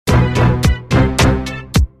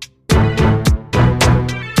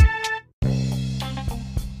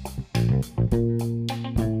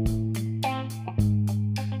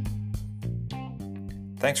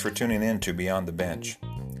Thanks for tuning in to Beyond the Bench.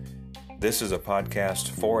 This is a podcast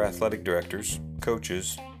for athletic directors,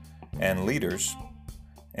 coaches, and leaders,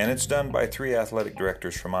 and it's done by 3 athletic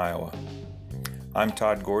directors from Iowa. I'm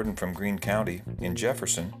Todd Gordon from Greene County in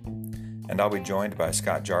Jefferson, and I'll be joined by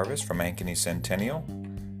Scott Jarvis from Ankeny Centennial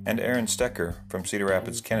and Aaron Stecker from Cedar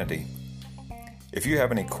Rapids Kennedy. If you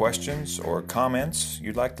have any questions or comments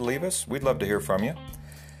you'd like to leave us, we'd love to hear from you.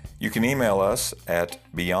 You can email us at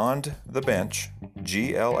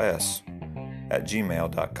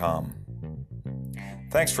beyondthebenchgls@gmail.com.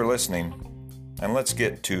 Thanks for listening, and let's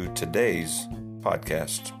get to today's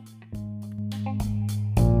podcast.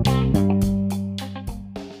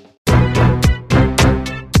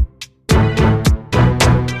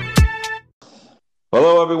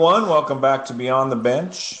 Hello, everyone. Welcome back to Beyond the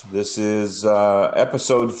Bench. This is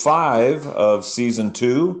episode 5 of season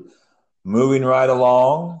 2. Moving right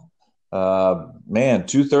along.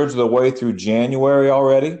 2/3 of the way through January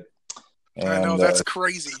already. And, I know, that's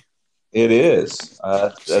crazy. It is.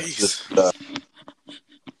 That's just, I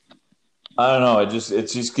don't know. It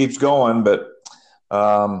just keeps going. But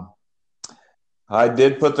I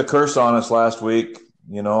did put the curse on us last week,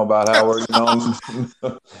 about how we're,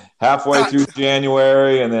 halfway through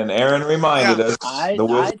January. And then Aaron reminded us, the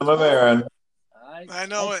wisdom of Aaron. I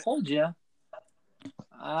know it.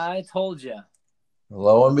 I told you.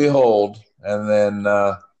 Lo and behold, and then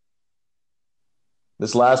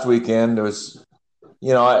this last weekend, it was,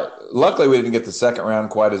 luckily we didn't get the second round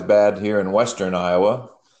quite as bad here in western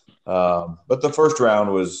Iowa, but the first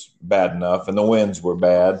round was bad enough, and the winds were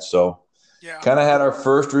bad, so kind of had our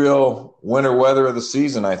first real winter weather of the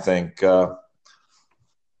season, I think.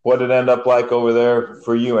 What did it end up like over there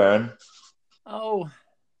for you, Aaron? Oh,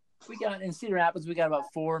 we got in Cedar Rapids, we got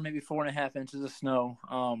about 4, maybe 4.5 inches of snow.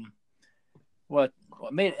 What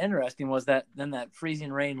made it interesting was that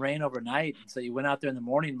freezing rain overnight. And so you went out there in the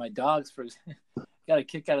morning. My dogs got a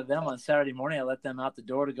kick out of them on Saturday morning. I let them out the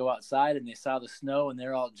door to go outside, and they saw the snow, and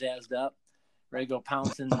they're all jazzed up, ready to go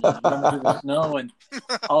pouncing and running through the snow. And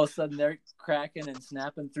all of a sudden they're cracking and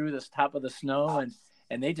snapping through the top of the snow,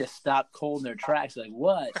 and they just stopped cold in their tracks. Like,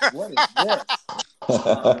 what is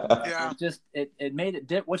this? It made it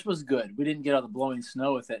dip, which was good. We didn't get all the blowing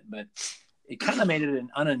snow with it, but it kind of made it an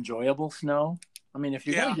unenjoyable snow. I mean, if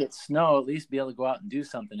you're going to get snow, at least be able to go out and do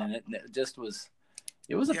something in it. And it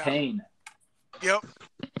was a pain. Yep.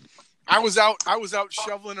 I was out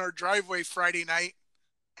shoveling our driveway Friday night.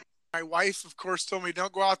 My wife, of course, told me,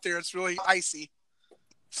 don't go out there. It's really icy.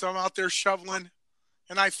 So I'm out there shoveling,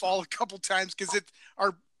 and I fall a couple times because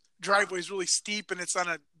our driveway is really steep and it's on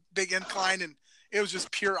a big incline, and it was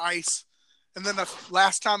just pure ice. And then the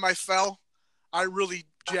last time I fell, I really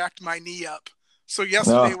jacked my knee up. So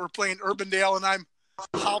yesterday we're playing Urbandale, and I'm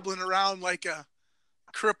hobbling around like a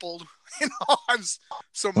crippled.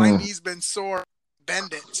 So my knee's been sore,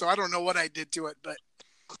 bend it. So I don't know what I did to it, but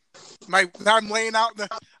I'm laying out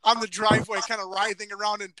on the driveway, kind of writhing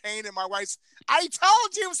around in pain, and my wife's, I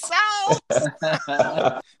told you so.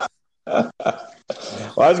 Well,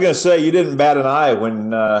 I was going to say, you didn't bat an eye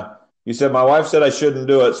when you said my wife said I shouldn't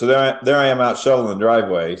do it. So there I am out shoveling the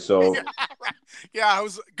driveway. So. Yeah, I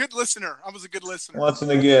was a good listener. Once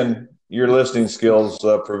and again, your listening skills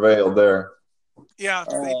prevailed there. Yeah,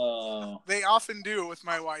 they often do with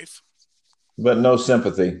my wife. But no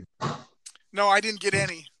sympathy. No, I didn't get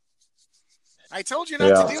any. I told you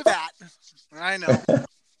not to do that. I know.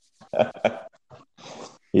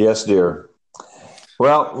 Yes, dear.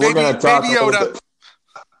 Well, we're going to talk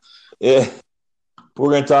we're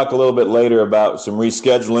going to talk a little bit later about some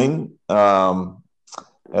rescheduling.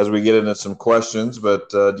 As we get into some questions, but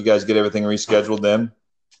do you guys get everything rescheduled then?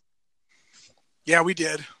 Yeah, we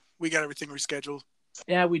did. We got everything rescheduled.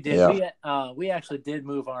 Yeah, we did. Yeah. We actually did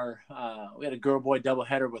move we had a girl-boy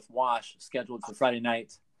doubleheader with Wash scheduled for Friday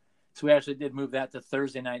night. So we actually did move that to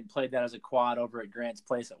Thursday night and played that as a quad over at Grant's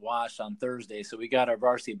Place at Wash on Thursday. So we got our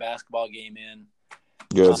varsity basketball game in.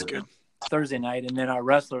 That's good. Thursday night, and then our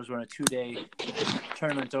wrestlers were in a 2-day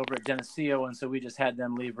tournament over at Geneseo, and so we just had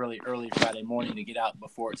them leave really early Friday morning to get out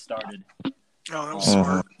before it started. Oh, that was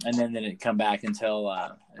smart. And then they didn't come back until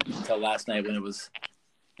last night when it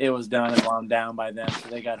was done and wound down by then. So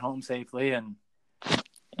they got home safely, and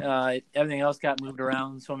everything else got moved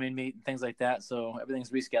around, swimming meet and things like that. So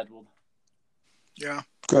everything's rescheduled. Yeah.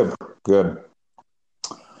 Good.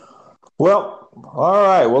 Well, all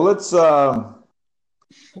right. Well, let's.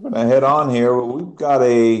 We're going to head on here. We've got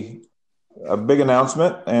a big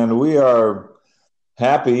announcement, and we are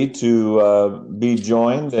happy to be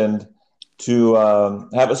joined and to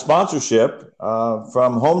have a sponsorship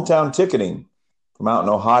from Hometown Ticketing from out in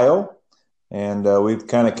Ohio. And we've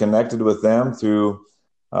kind of connected with them through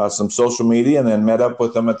some social media and then met up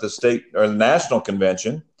with them at the state or the national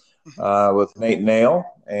convention with Nate Nail.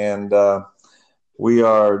 And we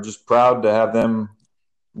are just proud to have them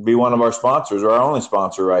be one of our sponsors, or our only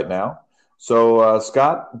sponsor right now. So,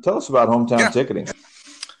 Scott, tell us about Hometown Ticketing.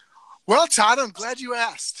 Well, Todd, I'm glad you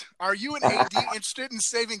asked. Are you an AD interested in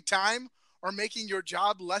saving time or making your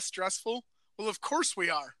job less stressful? Well, of course we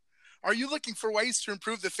are. Are you looking for ways to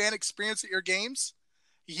improve the fan experience at your games?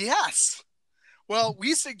 Yes. Well,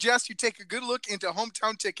 we suggest you take a good look into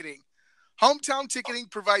Hometown Ticketing. Hometown Ticketing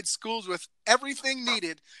provides schools with everything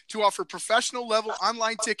needed to offer professional level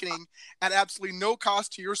online ticketing at absolutely no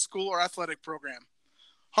cost to your school or athletic program.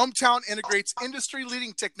 Hometown integrates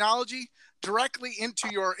industry-leading technology directly into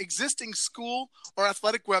your existing school or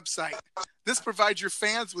athletic website. This provides your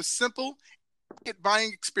fans with simple ticket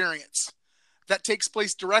buying experience that takes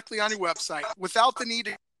place directly on your website without the need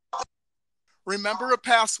to remember a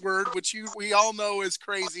password, which we all know is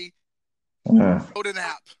crazy. Load an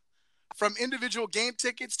app. From individual game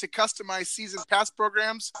tickets to customized season pass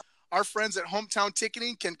programs, our friends at Hometown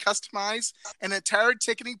Ticketing can customize an entire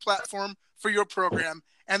ticketing platform for your program.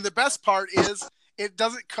 And the best part is it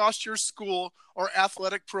doesn't cost your school or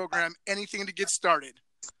athletic program anything to get started.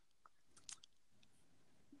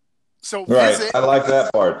 So I like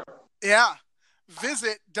that part. Yeah.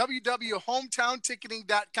 Visit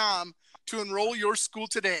www.hometownticketing.com to enroll your school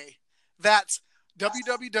today. That's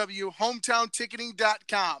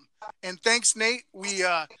www.hometownticketing.com. And thanks, Nate.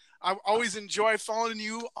 I always enjoy following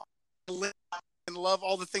you and love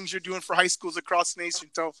all the things you're doing for high schools across the nation.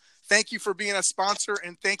 So thank you for being a sponsor,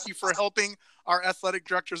 and thank you for helping our athletic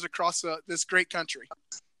directors across this great country.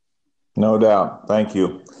 No doubt. Thank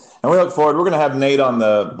you. And we look forward. We're going to have Nate on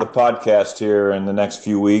the podcast here in the next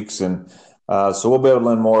few weeks. And so we'll be able to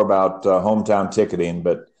learn more about Hometown Ticketing.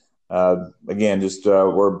 But again, just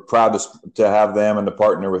we're proud to have them and to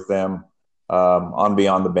partner with them on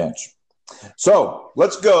Beyond the Bench. So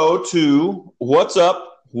let's go to what's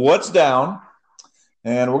up, what's down.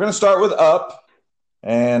 And we're going to start with up.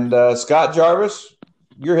 And Scott Jarvis,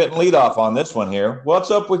 you're hitting leadoff on this one here. What's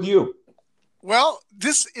up with you? Well,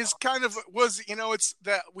 this is it's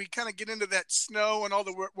that we kind of get into that snow and all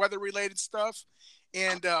the weather related stuff.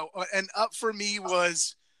 And up for me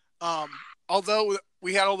was, although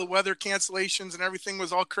we had all the weather cancellations and everything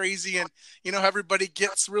was all crazy, and everybody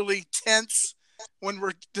gets really tense when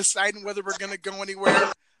we're deciding whether we're going to go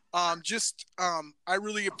anywhere. I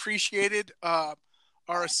really appreciated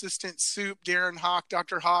our assistant soup, Darren Hawk,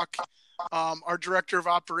 Dr. Hawk, our director of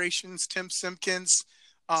operations, Tim Simpkins.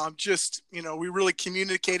 We really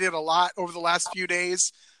communicated a lot over the last few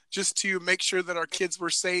days just to make sure that our kids were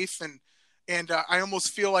safe. And I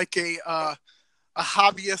almost feel like a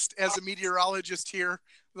hobbyist as a meteorologist here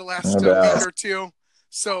the last week or two.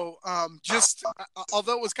 So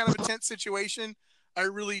although it was kind of a tense situation, I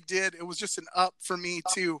really did. It was just an up for me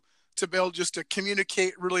to be able just to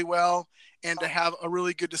communicate really well and to have a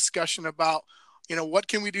really good discussion about, what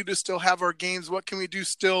can we do to still have our games? What can we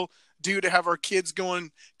still do to have our kids go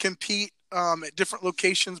and compete at different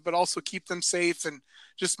locations, but also keep them safe, and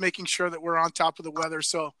just making sure that we're on top of the weather.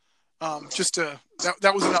 So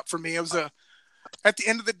that was an up for me. It was at the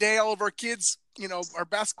end of the day, all of our kids, our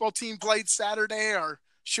basketball team played Saturday. Our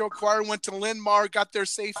show choir went to Linn-Mar, got there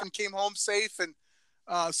safe and came home safe. And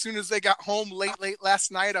as soon as they got home late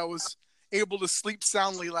last night, I was able to sleep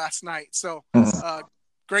soundly last night. So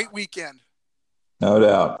great weekend. No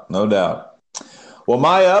doubt. Well,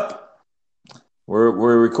 my up,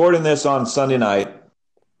 we're recording this on Sunday night.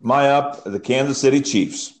 My up, the Kansas City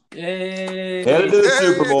Chiefs. Yay. Headed to the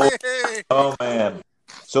Super Bowl. Oh, man.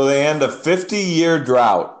 So they end a 50-year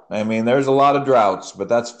drought. I mean, there's a lot of droughts, but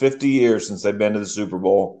that's 50 years since they've been to the Super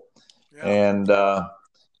Bowl. Yeah. And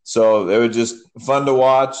so it was just fun to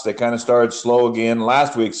watch. They kind of started slow again.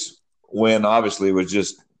 Last week's win, obviously, was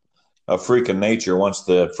just a freak of nature once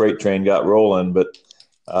the freight train got rolling. But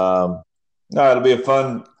no, it'll be a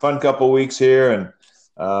fun couple of weeks here and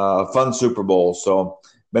a fun Super Bowl. So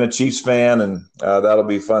been a Chiefs fan, and that'll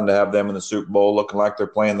be fun to have them in the Super Bowl, looking like they're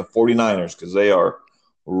playing the 49ers, because they are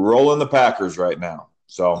rolling the Packers right now.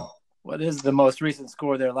 So what is the most recent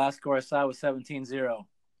score there? Last score I saw was 17-0.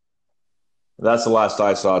 That's the last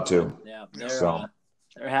I saw too. Yeah,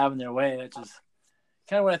 they're having their way. That's just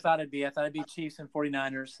kind of what I thought it'd be. I thought it'd be Chiefs and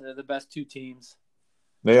 49ers. They're the best two teams.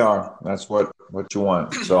 They are. That's what you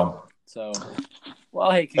want. So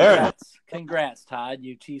well, hey, congrats, Todd,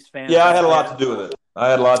 you Chiefs fan. Yeah, I had a lot to do with it.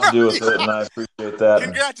 And I appreciate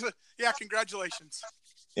that. Congratulations.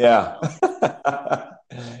 Yeah.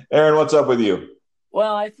 Aaron, what's up with you?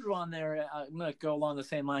 Well, I threw on there. I'm going to go along the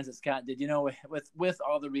same lines that Scott did. You know, with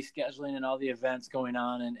all the rescheduling and all the events going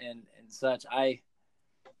on and such,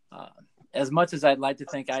 as much as I'd like to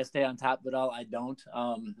think I stay on top of it all, I don't.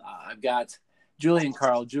 I've got Julie and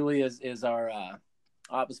Carl. Julie is our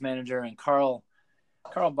office manager, and Carl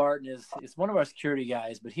Barton is one of our security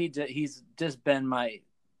guys, but he's just been my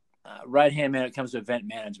right hand man when it comes to event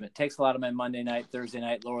management. Takes a lot of my Monday night, Thursday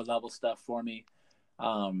night, lower level stuff for me.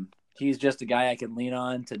 He's just a guy I can lean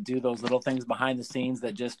on to do those little things behind the scenes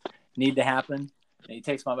that just need to happen, and he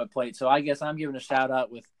takes them off my plate. So I guess I'm giving a shout out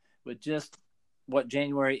with just what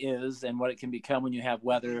January is and what it can become when you have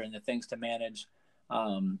weather and the things to manage.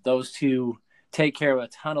 Those two take care of a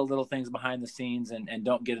ton of little things behind the scenes and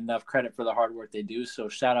don't get enough credit for the hard work they do. So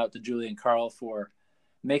shout out to Julie and Carl for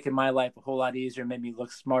making my life a whole lot easier and made me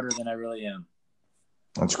look smarter than I really am.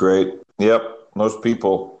 That's great. Yep. Most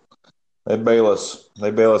people, they bail us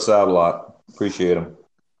out a lot. Appreciate them.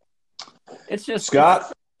 It's just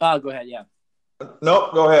Scott. Go ahead. Yeah.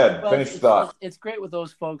 Nope. Go ahead. Finish your thought. It's great with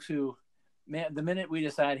those folks who, man, the minute we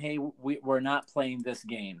decide, hey, we're not playing this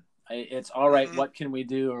game, it's all right. Mm-hmm. What can we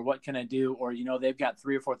do, or what can I do? Or, they've got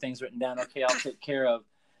 3 or 4 things written down. Okay, I'll take care of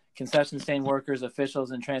concession stand workers,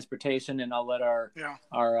 officials, and transportation, and I'll let our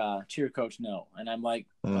cheer coach know. And I'm like,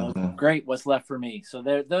 well, great. What's left for me? So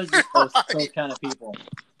those kind of people.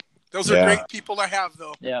 Those are great people to have,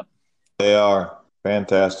 though. Yeah, they are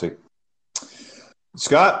fantastic.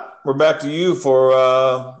 Scott, we're back to you for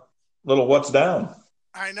a little what's down.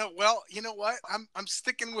 I know. Well, you know what? I'm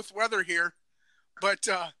sticking with weather here, but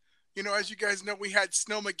as you guys know, we had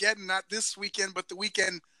Snowmageddon not this weekend, but the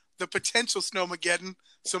weekend, the potential Snowmageddon.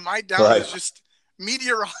 So my down is just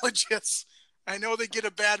meteorologists. I know they get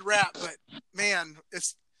a bad rap, but man,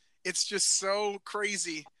 it's just so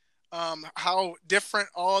crazy how different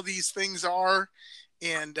all these things are,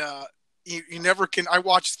 and you never can. I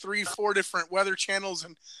watched 3-4 different weather channels,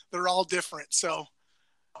 and they're all different. So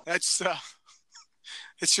that's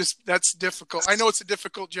that's difficult. I know it's a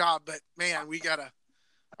difficult job, but man,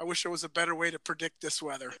 I wish there was a better way to predict this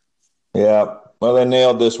weather. Yeah, well, they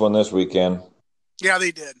nailed this one this weekend. Yeah,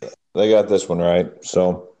 they did. They got this one right.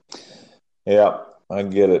 So, yeah, I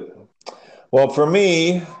get it. Well, for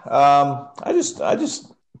me,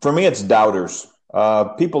 for me, it's doubters.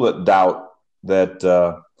 People that doubt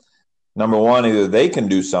that, number one, either they can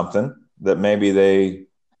do something that maybe they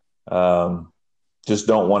just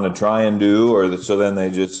don't want to try and do, so then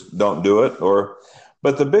they just don't do it.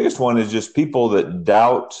 But the biggest one is just people that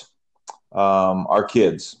doubt our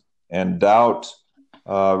kids and doubt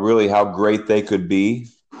really how great they could be.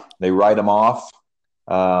 They write them off.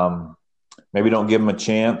 Maybe don't give them a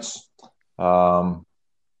chance. Again,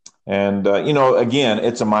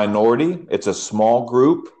 it's a minority. It's a small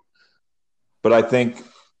group. But I think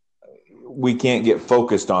we can't get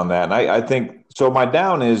focused on that. And I think – so my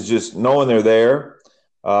down is just knowing they're there.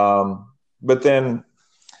 But then,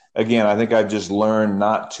 again, I think I've just learned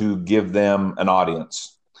not to give them an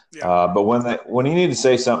audience. Yeah. But when you need to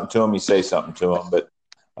say something to them, you say something to them. But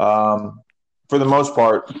for the most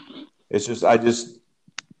part, it's just I just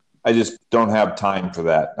don't have time for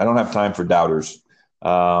that. I don't have time for doubters.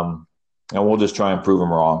 And we'll just try and prove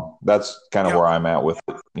them wrong. That's kind of where I'm at with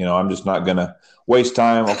it. I'm just not going to waste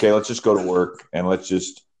time. Okay, let's just go to work and let's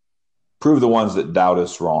just prove the ones that doubt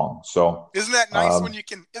us wrong. So isn't that nice when you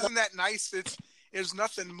can? Isn't that nice? There's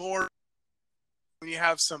nothing more when you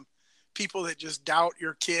have some people that just doubt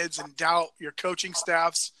your kids and doubt your coaching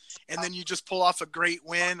staffs, and then you just pull off a great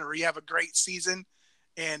win or you have a great season,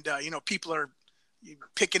 and people are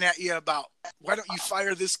picking at you about why don't you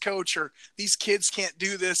fire this coach or these kids can't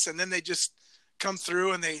do this, and then they just come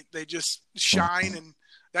through and they just shine, and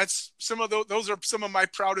that's those are some of my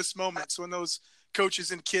proudest moments when those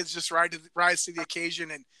coaches and kids just rise to the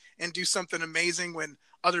occasion and do something amazing when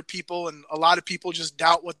other people and a lot of people just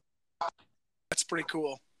doubt what. That's pretty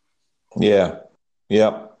cool. Yeah.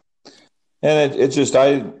 Yep. And it's just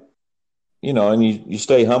and you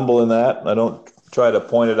stay humble in that. I don't try to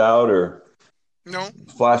point it out or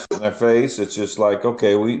flash it in their face. It's just like,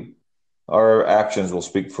 okay, our actions will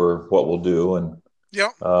speak for what we'll do, and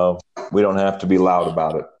we don't have to be loud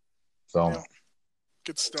about it. So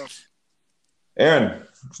good stuff. Aaron,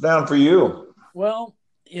 it's down for you. Well,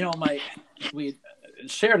 we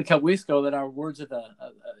shared a couple weeks ago that our words of the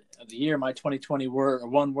year, my 2020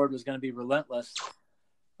 one word was going to be relentless.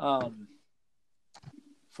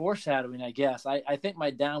 Foreshadowing, I guess. I think my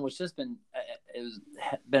down, which has been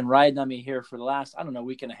riding on me here for the last,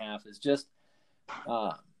 week and a half, is just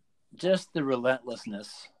the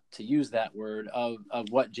relentlessness to use that word of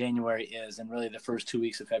what January is, and really the first 2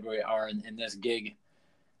 weeks of February are in this gig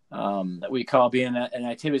that we call being an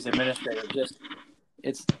activities administrator. Just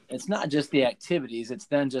it's not just the activities; it's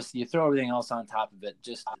then just you throw everything else on top of it.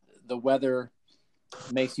 Just the weather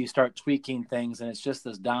makes you start tweaking things, and it's just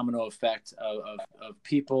this domino effect of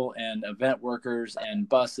people and event workers and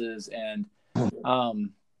buses, and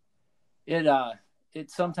it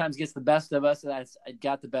sometimes gets the best of us. It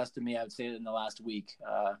got the best of me, I would say, in the last week.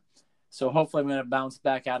 So hopefully I'm going to bounce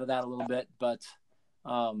back out of that a little bit. But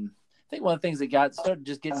I think one of the things that started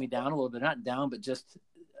just getting me down a little bit, not down, but just,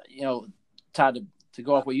 Todd, to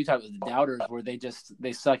go off what you talked about, the doubters, where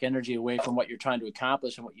they suck energy away from what you're trying to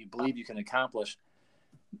accomplish and what you believe you can accomplish.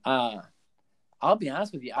 I'll be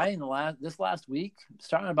honest with you. This last week,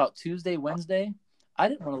 starting about Tuesday, Wednesday, I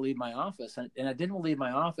didn't want to leave my office. And I didn't want to leave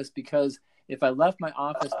my office because if I left my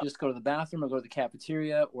office, just go to the bathroom or go to the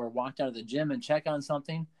cafeteria or walked out of the gym and check on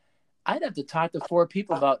something, I'd have to talk to 4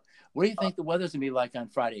 people about, what do you think the weather's going to be like on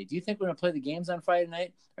Friday? Do you think we're going to play the games on Friday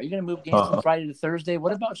night? Are you going to move games from Friday to Thursday?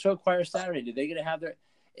 What about show choir Saturday? Do they get to have their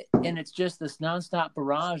 – and it's just this nonstop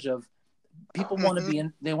barrage of people want to be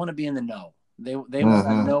in – they want to be in the know. They want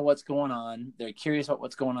to know what's going on. They're curious about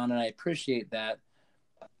what's going on, and I appreciate that.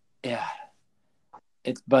 Yeah.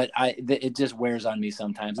 It just wears on me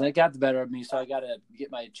sometimes, and it got the better of me. So I got to get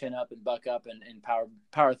my chin up and buck up and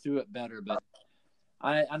power through it better. But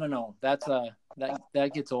I don't know.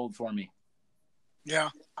 That gets old for me. Yeah.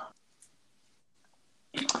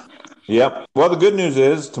 Yep. Well, the good news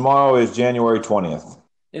is tomorrow is January 20th.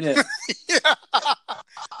 It is. Yeah.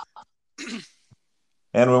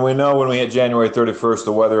 And when we hit January 31st,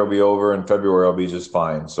 the weather will be over and February will be just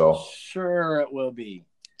fine. So sure it will be.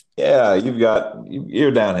 Yeah,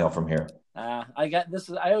 you're downhill from here. I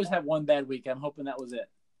always have one bad week. I'm hoping that was it.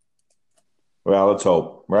 Well, let's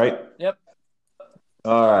hope, right? Yep.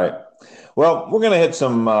 All right. Well, we're going to hit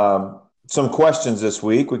some questions this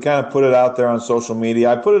week. We kind of put it out there on social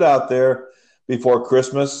media. I put it out there before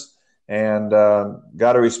Christmas and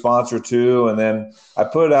got a response or two. And then I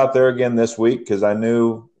put it out there again this week because I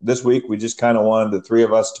knew this week we just kind of wanted the 3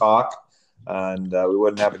 of us talk. And we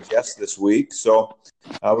wouldn't have a guest this week. So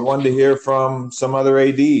we wanted to hear from some other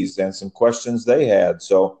ADs and some questions they had.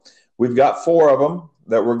 So we've got 4 of them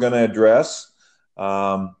that we're going to address.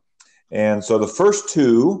 And so the first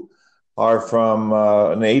 2 are from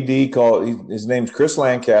an AD his name's Chris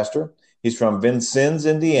Lancaster. He's from Vincennes,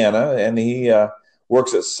 Indiana, and he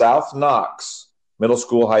works at South Knox Middle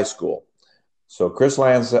School, High School. So Chris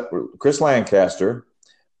Lancaster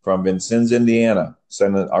from Vincennes, Indiana,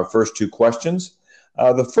 sending our first 2 questions.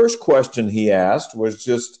 The first question he asked was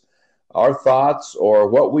just our thoughts or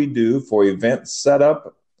what we do for event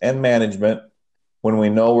setup and management when we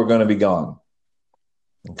know we're going to be gone.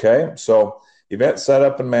 Okay, so event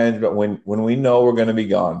setup and management when we know we're going to be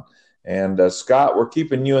gone. And Scott, we're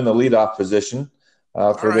keeping you in the leadoff position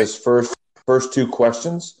for this first 2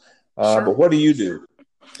 questions. Sure. But what do you do?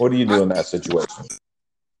 What do you do in that situation?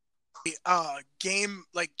 Game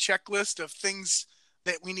checklist of things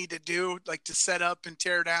that we need to do, like to set up and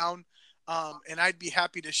tear down, and I'd be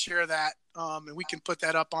happy to share that, and we can put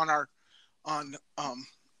that up on our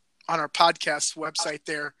podcast website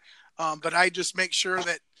there. But I just make sure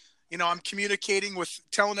that I'm communicating with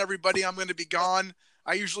telling everybody I'm going to be gone.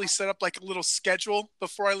 I usually set up like a little schedule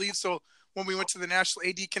before I leave. So when we went to the National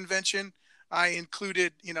AD Convention, I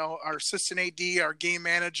included our assistant AD, our game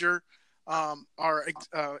manager, our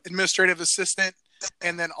administrative assistant,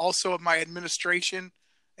 and then also my administration.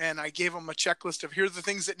 And I gave them a checklist of here's the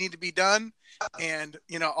things that need to be done. And,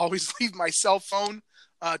 always leave my cell phone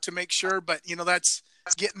to make sure. But, that's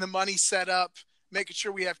getting the money set up, making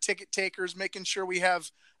sure we have ticket takers, making sure we have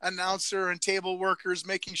announcer and table workers,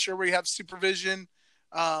 making sure we have supervision,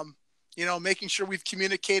 making sure we've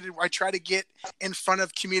communicated. I try to get in front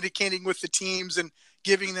of communicating with the teams and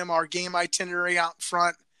giving them our game itinerary out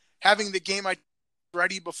front. Having the game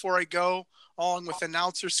ready before I go, along with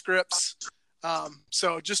announcer scripts.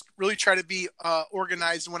 So just really try to be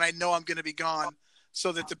organized when I know I'm going to be gone,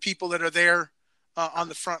 so that the people that are there on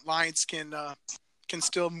the front lines can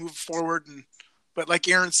still move forward. But like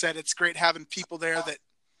Aaron said, it's great having people there that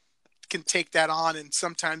can take that on, and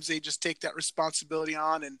sometimes they just take that responsibility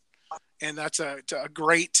on, and that's a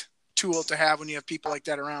great tool to have when you have people like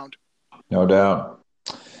that around. No doubt.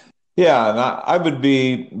 Yeah, and I would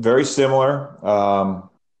be very similar. I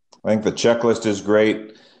think the checklist is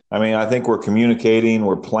great. I mean, I think we're communicating,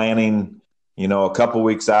 we're planning, a couple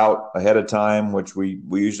weeks out ahead of time, which we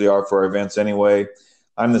usually are for our events anyway.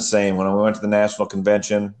 I'm the same. When we went to the national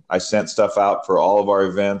convention, I sent stuff out for all of our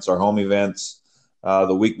events, our home events,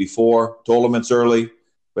 the week before, told them it's early,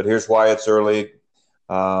 but here's why it's early.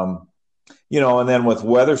 And then with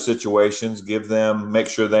weather situations, make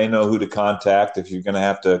sure they know who to contact if you're going to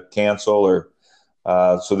have to cancel or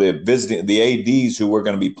so the ADs who we're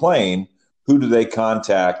going to be playing, who do they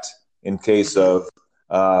contact in case of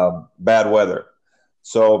bad weather?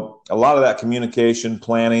 So a lot of that communication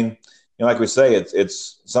planning, like we say,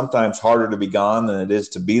 it's sometimes harder to be gone than it is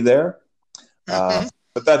to be there.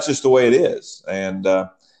 But that's just the way it is. And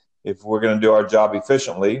if we're going to do our job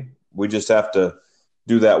efficiently, we just have to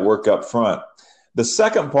do that work up front. The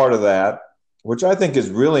second part of that, which I think is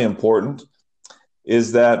really important,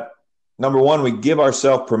 is that, number one, we give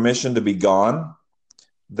ourselves permission to be gone,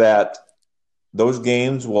 that those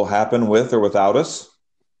games will happen with or without us.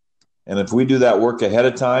 And if we do that work ahead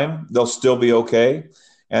of time, they'll still be okay.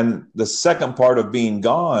 And the second part of being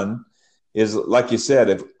gone is, like you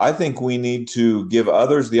said, I think we need to give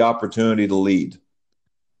others the opportunity to lead.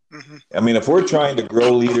 Mm-hmm. I mean, if we're trying to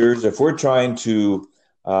grow leaders, if we're trying to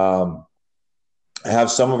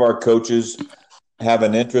have some of our coaches have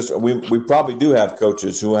an interest, we probably do have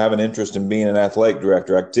coaches who have an interest in being an athletic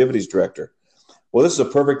director, activities director. Well, this is a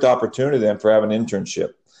perfect opportunity then for having an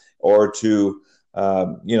internship or to,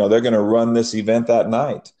 they're going to run this event that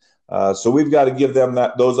night. So we've got to give them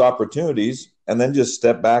those opportunities and then just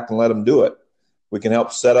step back and let them do it. We can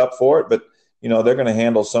help set up for it, but, they're going to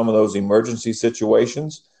handle some of those emergency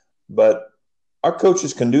situations. But our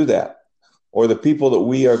coaches can do that. Or the people that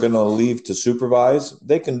we are going to leave to supervise,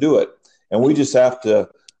 they can do it. And we just have to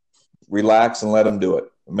relax and let them do it.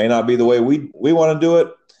 It may not be the way we want to do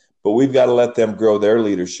it, but we've got to let them grow their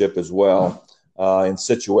leadership as well in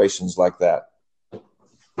situations like that.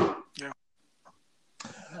 Yeah.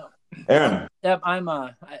 Aaron. Yep,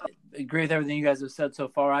 I agree with everything you guys have said so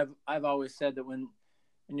far. I've always said that when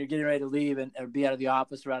you're getting ready to leave or be out of the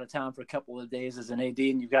office or out of town for a couple of days as an AD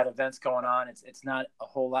and you've got events going on, it's not a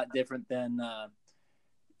whole lot different than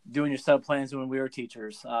doing your sub plans when we were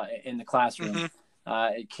teachers in the classroom.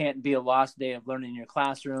 Mm-hmm. It can't be a lost day of learning in your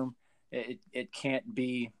classroom. It can't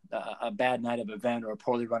be a bad night of event or a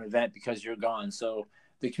poorly run event because you're gone. So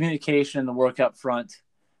the communication and the work up front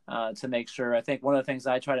to make sure. I think one of the things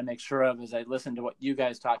I try to make sure of is I listen to what you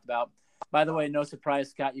guys talked about. By the way, no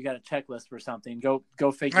surprise, Scott, you got a checklist for something.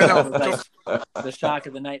 Go figure out the shock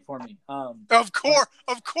of the night for me. Of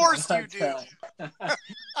course you do.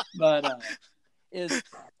 But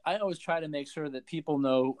I always try to make sure that people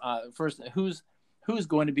know first who's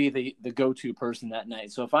going to be the go-to person that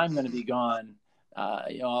night. So if I'm going to be gone,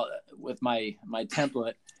 with my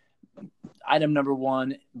template, item number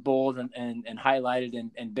one, bold and highlighted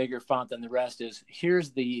in bigger font than the rest is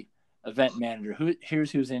here's the event manager,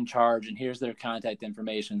 here's who's in charge, and here's their contact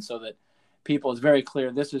information, so that people, it's very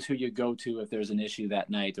clear this is who you go to if there's an issue that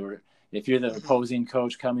night, or if you're the opposing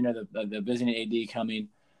coach coming or the visiting AD coming,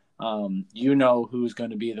 who's going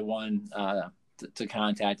to be the one to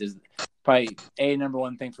contact. Is probably number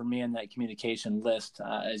one thing for me in that communication list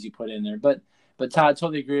as you put in there. But Todd,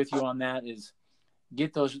 totally agree with you on that. Is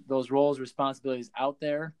get those roles, responsibilities out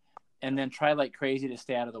there, and then try like crazy to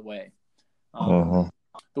stay out of the way.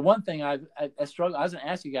 The one thing I struggle, I was going to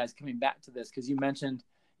ask you guys coming back to this, because you mentioned,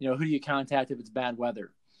 who do you contact if it's bad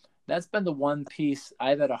weather? That's been the one piece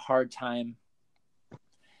I've had a hard time.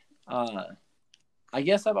 I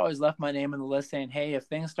guess I've always left my name on the list saying, hey, if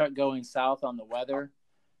things start going south on the weather,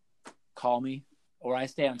 call me, or I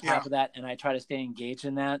stay on top of that and I try to stay engaged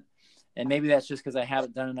in that. And maybe that's just because I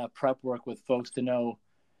haven't done enough prep work with folks to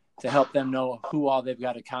help them know who all they've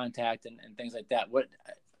got to contact and things like that. What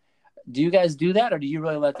do you guys do that, or do you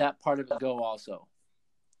really let that part of it go also?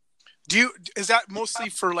 Is that mostly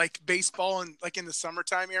for like baseball and like in the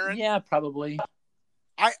summertime, Aaron? Yeah, probably.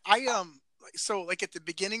 So like at the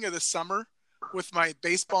beginning of the summer with my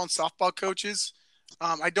baseball and softball coaches,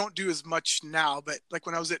 I don't do as much now, but like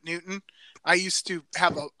when I was at Newton, I used to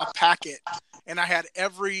have a packet, and I had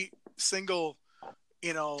every single,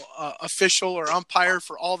 official or umpire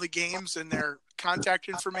for all the games and their contact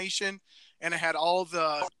information. And I had all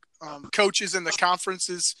the coaches in the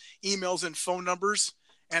conferences, emails and phone numbers.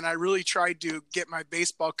 And I really tried to get my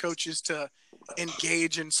baseball coaches to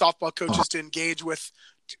engage and softball coaches to engage with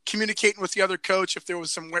communicating with the other coach if there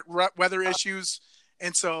was some weather issues.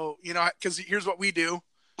 And so, because here's what we do.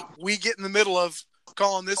 We get in the middle of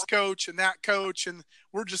calling this coach and that coach, and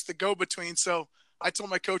we're just the go-between. So I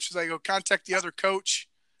told my coaches, I go contact the other coach.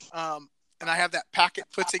 And I have that packet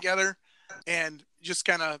put together and just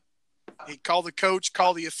kind of call the coach,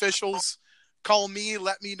 call the officials, call me,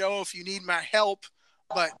 let me know if you need my help,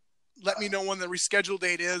 but let me know when the reschedule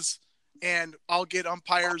date is, and I'll get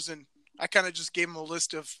umpires and I kind of just gave them a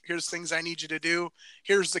list of here's things I need you to do.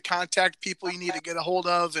 Here's the contact people you need to get a hold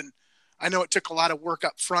of. And I know it took a lot of work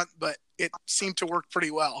up front, but it seemed to work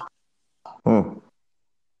pretty well. So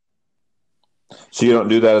you don't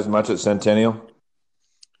do that as much at Centennial?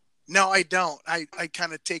 No, I don't. I'm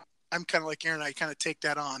kind of like Aaron. I kind of take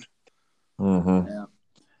that on. Mm-hmm.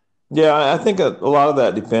 Yeah, I think a lot of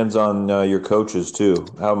that depends on your coaches too,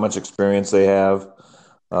 how much experience they have.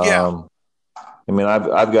 I mean,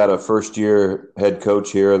 I've got a first year head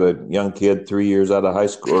coach here, the young kid, 3 years out of high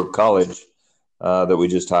school or college that we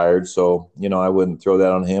just hired. So, I wouldn't throw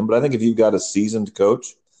that on him. But I think if you've got a seasoned coach,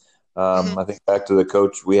 I think back to the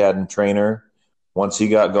coach we had in Trainer, once he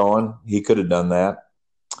got going, he could have done that.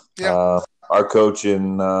 Yeah. Our coach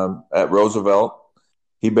at Roosevelt,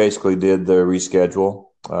 he basically did the reschedule.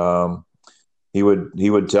 He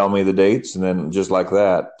would tell me the dates, and then just like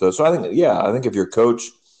that. So I think if your coach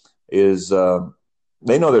is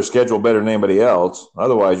they know their schedule better than anybody else.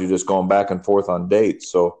 Otherwise, you're just going back and forth on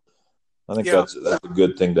dates. So I think that's a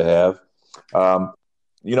good thing to have.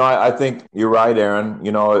 I think you're right, Aaron.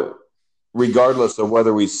 Regardless of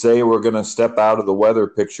whether we say we're going to step out of the weather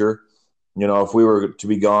picture, if we were to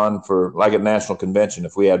be gone for, like at National Convention,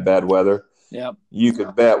 if we had bad weather, you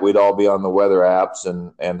could bet we'd all be on the weather apps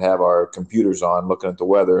and have our computers on looking at the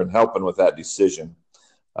weather and helping with that decision.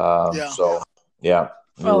 So, yeah.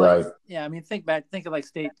 You're right. Yeah, I mean, think of like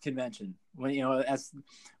state convention when as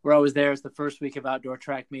we're always there. It's the first week of outdoor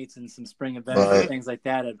track meets and some spring events and things like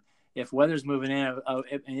that. If weather's moving in,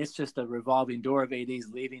 and it's just a revolving door of ADs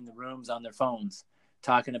leaving the rooms on their phones,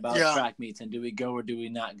 talking about track meets and do we go or do we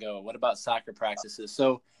not go? What about soccer practices?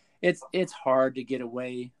 So it's hard to get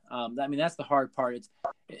away. I mean, that's the hard part.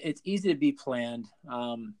 It's easy to be planned.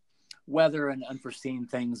 Weather and unforeseen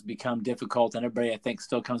things become difficult, and everybody, I think,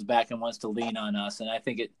 still comes back and wants to lean on us. And I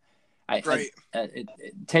think it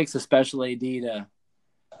takes a special AD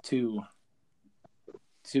to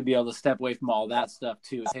be able to step away from all that stuff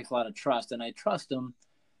too. It takes a lot of trust, and I trust them,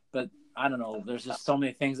 but I don't know. There's just so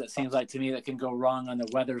many things that seems like to me that can go wrong on the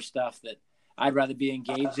weather stuff that I'd rather be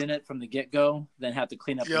engaged in it from the get-go than have to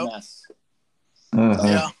clean up the mess. Mm-hmm.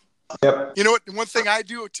 Yeah. Yep. You know what? One thing I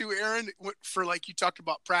do too, Aaron, for like you talked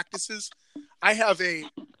about practices, I have a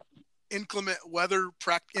inclement weather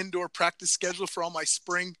indoor practice schedule for all my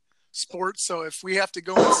spring sports. So if we have to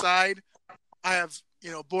go inside, I have,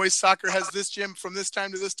 boys soccer has this gym from this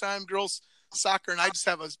time to this time, girls soccer, and I just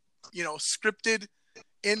have a, scripted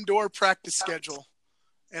indoor practice schedule.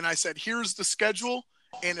 And I said, here's the schedule.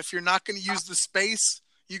 And if you're not going to use the space,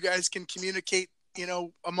 you guys can communicate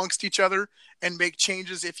amongst each other and make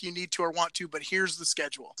changes if you need to or want to, but here's the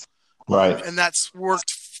schedule. Right. And that's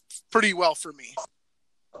worked pretty well for me.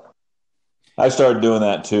 I started doing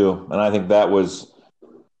that too. And I think that was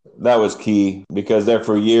key, because there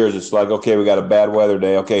for years, it's like, okay, we got a bad weather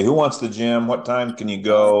day. Okay. Who wants the gym? What time can you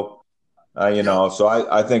go? So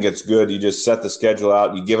I think it's good. You just set the schedule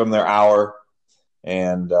out, you give them their hour,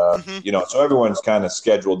 and, so everyone's kind of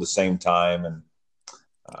scheduled the same time. And,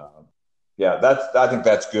 I think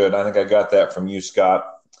that's good. I think I got that from you,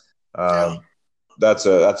 Scott. That's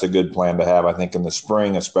a good plan to have, I think, in the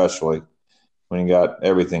spring, especially when you got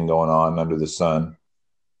everything going on under the sun.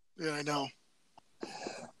 Yeah, I know.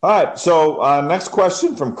 All right. So next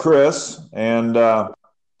question from Chris. And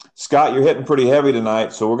Scott, you're hitting pretty heavy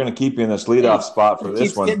tonight, so we're going to keep you in this leadoff spot for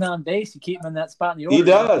this one. He's getting on base. You keep him in that spot in the order. He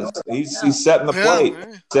does. He's setting the plate.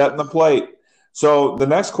 Setting the plate. So the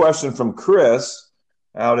next question from Chris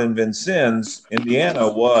out in Vincennes,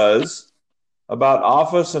 Indiana, was about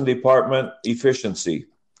office and department efficiency,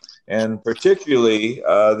 and particularly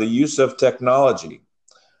the use of technology.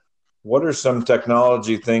 What are some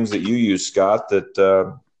technology things that you use, Scott,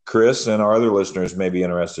 that Chris and our other listeners may be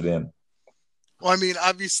interested in? Well, I mean,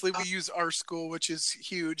 obviously we use RSchool, which is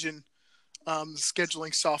huge, and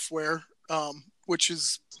scheduling software, which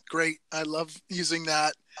is great. I love using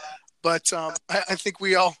that. But I think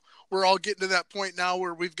we're all getting to that point now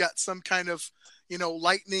where we've got some kind of,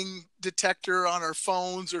 lightning detector on our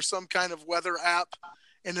phones or some kind of weather app.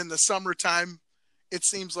 And in the summertime, it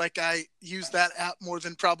seems like I use that app more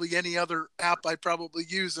than probably any other app I probably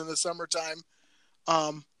use in the summertime.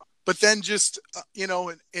 But then just,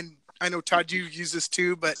 and I know, Todd, you use this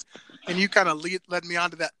too, and you kind of led me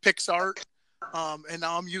onto that PixArt. And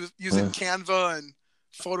now I'm using Canva and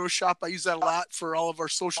Photoshop. I use that a lot for all of our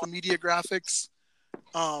social media graphics,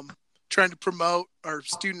 trying to promote our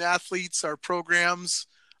student athletes, our programs,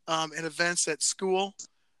 and events at school.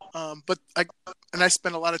 But I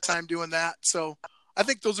spend a lot of time doing that. So I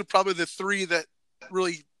think those are probably the three that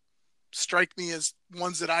really strike me as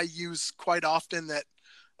ones that I use quite often that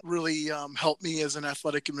really helped me as an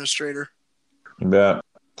athletic administrator. You bet.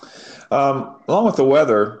 Along with the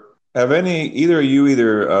weather, have either of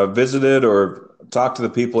you visited or talked to the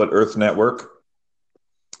people at Earth Network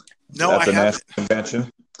No, at I the haven't. national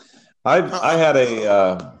convention? I had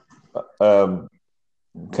a kind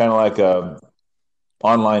of like a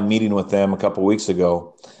online meeting with them a couple weeks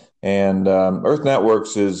ago, and Earth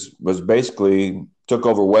Networks was basically took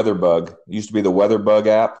over WeatherBug. It used to be the WeatherBug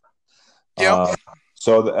app. Yep.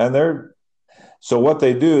 So what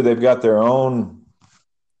they do, they've got their own,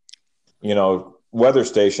 weather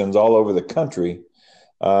stations all over the country.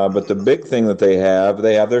 But the big thing that they have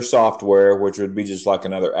their software, which would be just like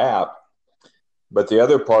another app. But the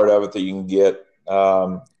other part of it that you can get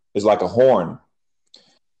is like a horn.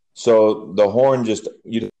 So the horn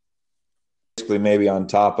you basically maybe on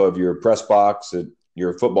top of your press box at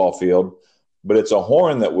your football field, but it's a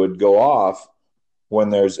horn that would go off when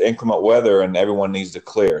there's inclement weather and everyone needs to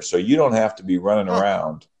clear. So you don't have to be running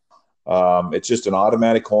around. It's just an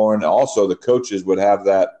automatic horn. Also, the coaches would have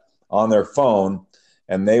that on their phone,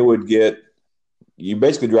 and they would you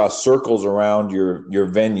basically draw circles around your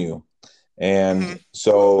venue. And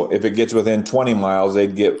so if it gets within 20 miles,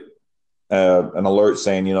 they'd get an alert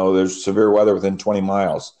saying, there's severe weather within 20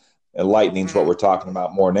 miles. And lightning's what we're talking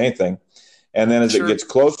about more than anything. And then as it gets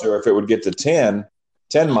closer, if it would get to 10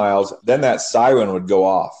 miles, then that siren would go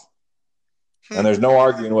off. And there's no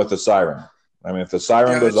arguing with the siren. I mean, if the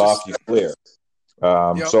siren goes off, you clear.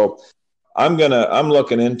 So I'm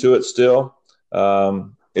looking into it still.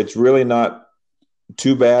 It's really not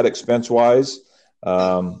too bad expense-wise.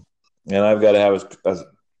 And I've got to have a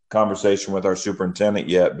conversation with our superintendent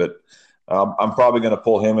yet, but I'm probably going to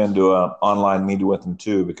pull him into an online meeting with him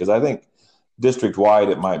too, because I think district-wide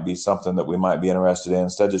it might be something that we might be interested in,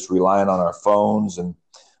 instead of just relying on our phones and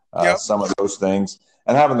some of those things,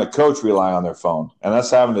 and having the coach rely on their phone and us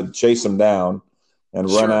having to chase them down and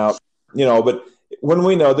run out, but when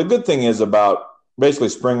we know, the good thing is about basically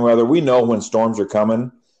spring weather, we know when storms are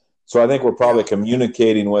coming. So I think we're probably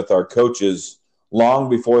communicating with our coaches long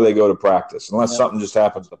before they go to practice, unless something just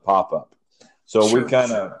happens to pop up. So we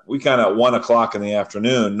kind of at 1:00 in the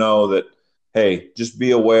afternoon know that, hey, just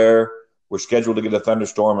be aware. We're scheduled to get a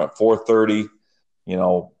thunderstorm at 4:30,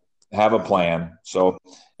 have a plan. So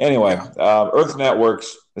anyway, Earth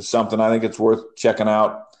Networks is something I think it's worth checking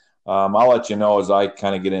out. I'll let you know as I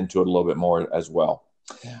kind of get into it a little bit more as well.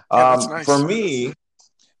 That's nice. For me,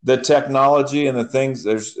 the technology and the things,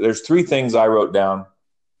 there's three things I wrote down.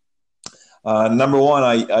 Number one,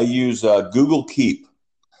 I use Google Keep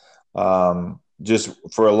just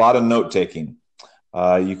for a lot of note taking.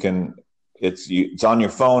 It's on your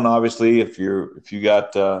phone, obviously. If you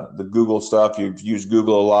got the Google stuff, you've used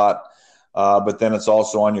Google a lot, but then it's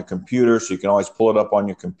also on your computer, so you can always pull it up on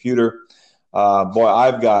your computer. Boy,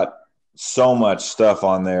 I've got so much stuff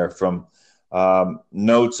on there, from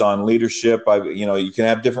notes on leadership. You can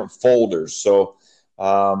have different folders. So,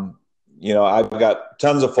 I've got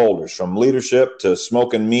tons of folders, from leadership to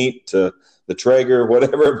smoking meat to the Traeger,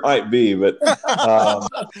 whatever it might be. But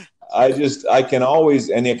I can always,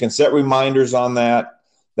 and you can set reminders on that.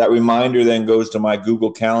 That reminder then goes to my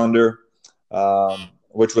Google Calendar,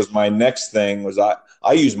 which was my next thing. Was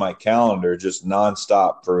I use my calendar just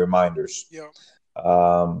nonstop for reminders.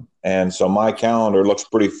 And so my calendar looks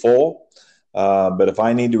pretty full. But if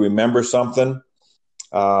I need to remember something,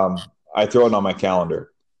 I throw it on my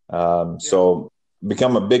calendar. So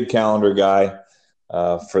become a big calendar guy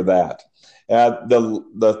for that.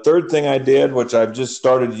 The third thing I did, which I've just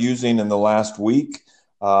started using in the last week,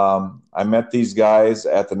 I met these guys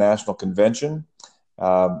at the national convention.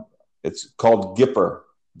 It's called Gipper,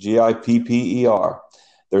 Gipper.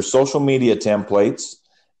 They're social media templates.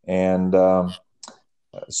 And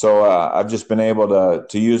so I've just been able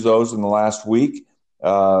to use those in the last week.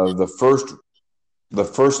 The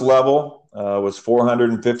first level was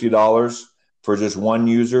 $450 for just one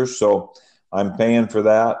user. So I'm paying for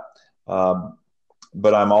that.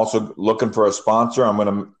 But I'm also looking for a sponsor. I'm going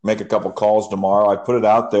to make a couple calls tomorrow. I put it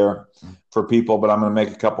out there for people, but I'm going to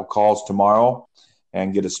make a couple calls tomorrow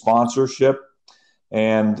and get a sponsorship.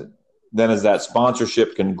 And then as that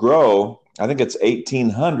sponsorship can grow, I think it's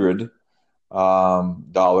 $1,800.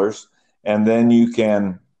 And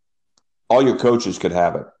then all your coaches could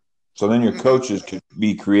have it. So then your coaches could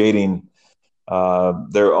be creating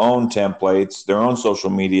their own templates, their own social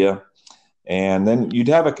media, and then you'd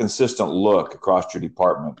have a consistent look across your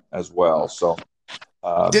department as well. So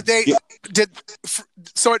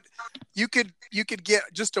you could get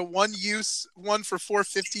just a one for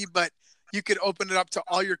 $450, but you could open it up to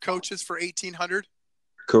all your coaches for $1,800.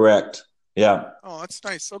 Correct. Yeah. Oh, that's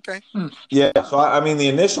nice. Okay. Yeah. So, I mean, the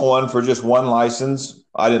initial one for just one license,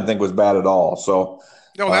 I didn't think was bad at all. So,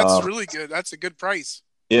 No, that's um, really good. That's a good price.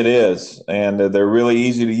 it is. And they're really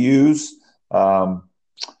easy to use. Um,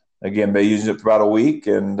 Again, they used it for about a week,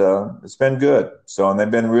 and it's been good. So, and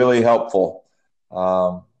they've been really helpful.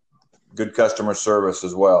 Um, Good customer service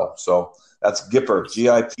as well. So that's Gipper,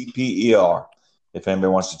 Gipper, if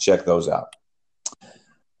anybody wants to check those out.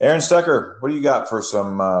 Aaron Stecker, what do you got for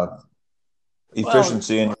some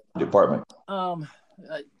efficiency in your department?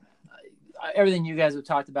 Everything you guys have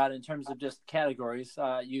talked about in terms of just categories,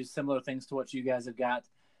 use similar things to what you guys have got.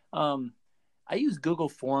 I use Google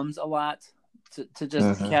Forms a lot to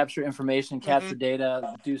just capture information, capture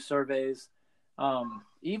data, do surveys.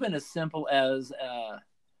 Even as simple as, I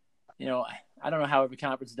don't know how every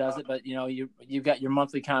conference does it, but you've got your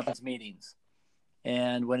monthly conference meetings.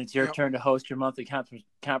 And when it's your turn to host your monthly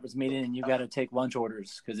conference meeting, and you got to take lunch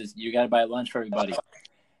orders because you got to buy lunch for everybody.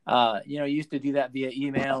 You used to do that via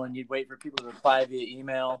email, and you'd wait for people to reply via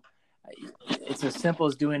email. It's as simple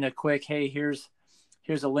as doing a quick, hey, here's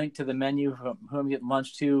a link to the menu who I'm getting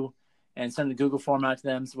lunch to, and send the Google form out to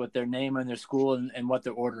them with their name and their school and what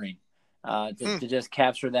they're ordering to just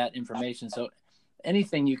capture that information. So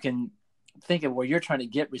anything you can think of where you're trying to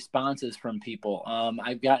get responses from people.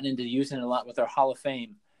 I've gotten into using it a lot with our Hall of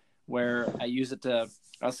Fame, where I use it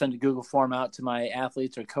I'll send a Google form out to my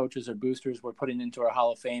athletes or coaches or boosters we're putting into our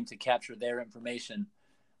Hall of Fame to capture their information,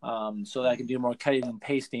 so that I can do more cutting and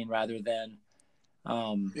pasting rather than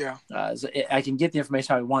so I can get the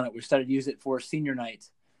information how I want it. We started to use it for senior night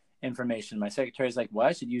information. My secretary's like, well,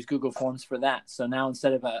 I should use Google Forms for that. So now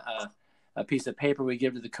instead of a piece of paper we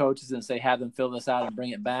give to the coaches and say, have them fill this out and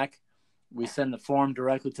bring it back, we send the form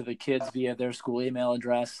directly to the kids via their school email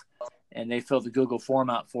address, and they fill the Google form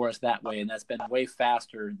out for us that way. And that's been way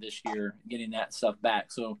faster this year, getting that stuff back.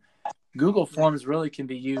 So Google Forms really can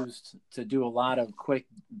be used to do a lot of quick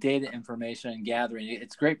data information and gathering.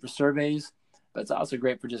 It's great for surveys, but it's also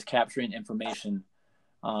great for just capturing information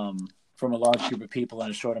from a large group of people in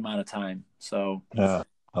a short amount of time. So yeah,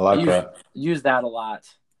 I like that. Use that a lot.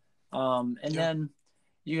 Then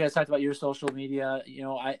you guys talked about your social media.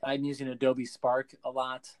 I'm using Adobe Spark a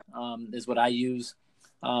lot, is what I use.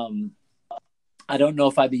 I don't know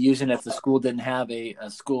if I'd be using it if the school didn't have a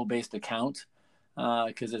school-based account,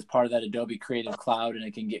 because it's part of that Adobe Creative Cloud and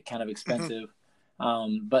it can get kind of expensive.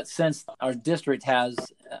 But since our district has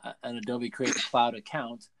an Adobe Creative Cloud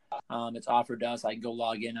account, it's offered to us. I can go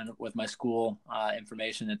log in with my school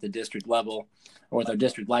information at the district level or with our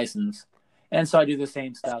district license. And so I do the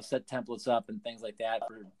same stuff, set templates up and things like that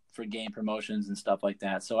for game promotions and stuff like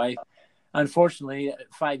that. So unfortunately,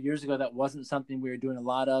 5 years ago, that wasn't something we were doing a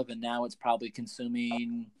lot of. And now it's probably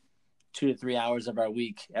consuming 2 to 3 hours of our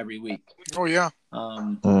week every week. Oh yeah.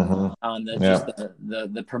 On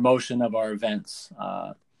the promotion of our events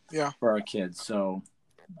for our kids. So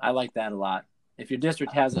I like that a lot. If your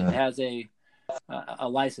district has a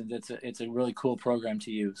license, it's a really cool program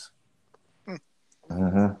to use.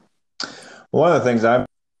 One of the things I'm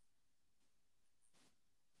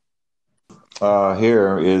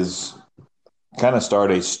here is kind of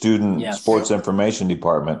start a student sports information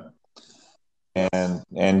department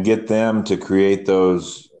and get them to create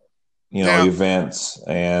those, events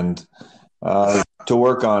and to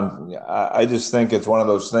work on. I just think it's one of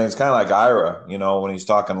those things, kind of like Ira, when he's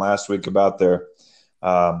talking last week about their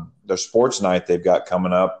sports night they've got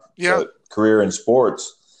coming up, career in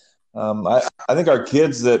sports. I think our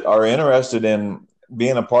kids that are interested in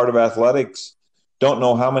being a part of athletics don't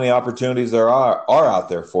know how many opportunities there are out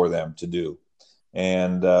there for them to do.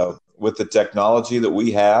 And with the technology that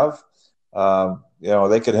we have,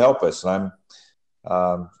 they could help us. And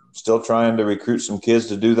I'm still trying to recruit some kids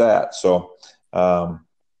to do that. So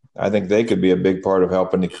I think they could be a big part of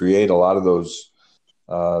helping to create a lot of those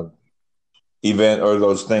event or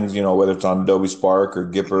those things, whether it's on Adobe Spark or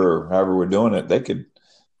Gipper or however we're doing it.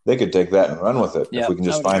 They could take that and run with it if we can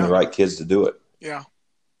just find the right kids to do it. Yeah.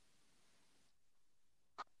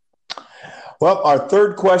 Well, our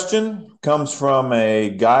third question comes from a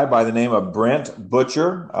guy by the name of Brent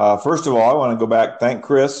Butcher. First of all, I want to go back, thank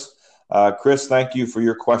Chris. Chris, thank you for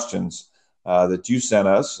your questions that you sent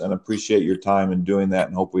us, and appreciate your time in doing that,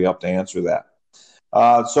 and hope we help to answer that.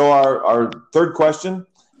 So our third question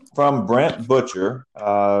from Brent Butcher,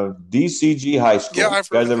 DCG High School. Yeah, you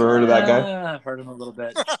guys ever heard of that guy? I've heard him a little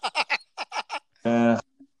bit.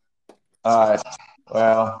 All right.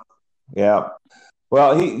 Well, yeah.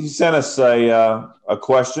 Well, he sent us a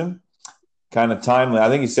question, kind of timely. I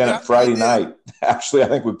think he sent it Friday night. Actually, I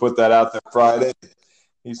think we put that out there Friday.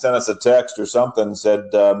 He sent us a text or something and said,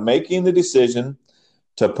 making the decision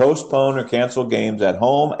to postpone or cancel games at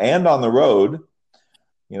home and on the road?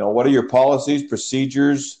 What are your policies,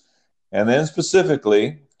 procedures, and then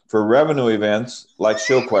specifically for revenue events like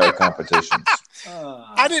show choir competitions?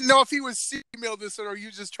 I didn't know if he was emailed this or are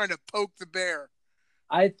you just trying to poke the bear?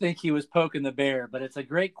 I think he was poking the bear, but it's a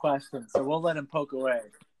great question, so we'll let him poke away.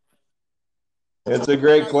 It's a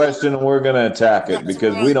great question, and we're going to attack it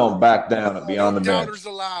because we don't back down at Beyond the Bench. Doubters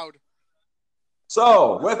allowed.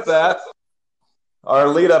 So, with that, our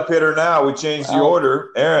lead-up hitter now, we changed the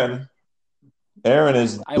order. Aaron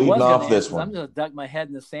is leading off this one. I'm going to duck my head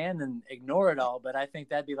in the sand and ignore it all, but I think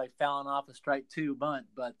that'd be like fouling off a strike 2 bunt.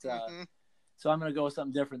 But so I'm going to go with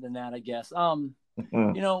something different than that, I guess. Man,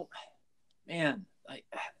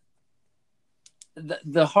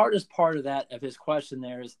 the hardest part of his question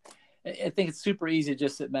there is, I think it's super easy to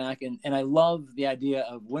just sit back and I love the idea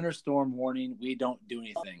of winter storm warning. We don't do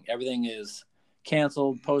anything. Everything is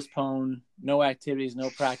canceled, postponed, no activities, no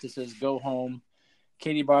practices, go home,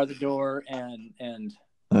 Katie bar the door, and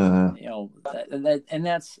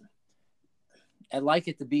that's, I like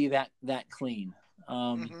it to be that clean.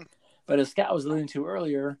 But as Scott was alluding to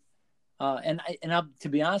earlier, to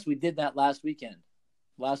be honest, we did that last weekend.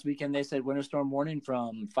 Last weekend, they said winter storm warning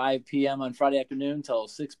from 5 p.m. on Friday afternoon till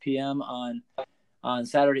 6 p.m. on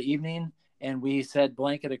Saturday evening. And we said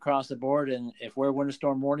blanket across the board. And if we're winter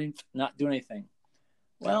storm warning, not do anything.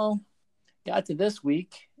 Well, got to this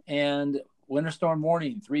week and winter storm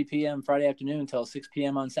warning, 3 p.m. Friday afternoon till 6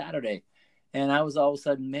 p.m. on Saturday. And I was all of a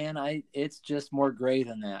sudden, man, it's just more gray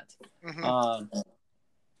than that.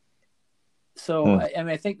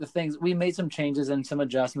 I think the things, we made some changes and some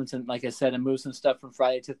adjustments, and like I said, and moved some stuff from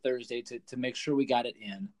Friday to Thursday to make sure we got it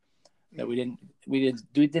in. That we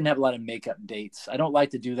didn't have a lot of makeup dates. I don't like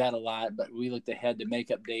to do that a lot, but we looked ahead to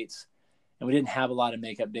makeup dates, and we didn't have a lot of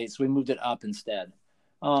makeup dates, so we moved it up instead.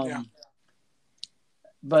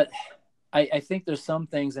 But I think there's some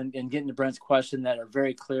things, and getting to Brent's question, that are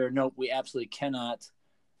very clear. Nope, we absolutely cannot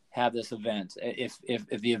have this event. If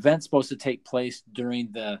the event's supposed to take place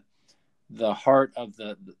during the heart of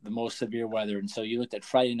the most severe weather. And so you looked at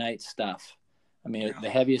Friday night stuff. I mean, the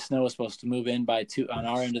heaviest snow was supposed to move in by 2 on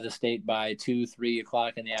our end of the state by 2-3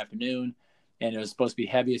 o'clock in the afternoon. And it was supposed to be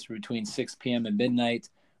heaviest between 6 p.m. and midnight.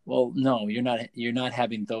 Well, no, you're not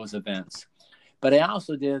having those events. But I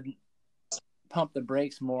also did pump the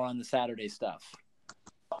brakes more on the Saturday stuff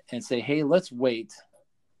and say, hey, let's wait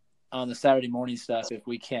on the Saturday morning stuff if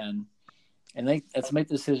we can. And let's make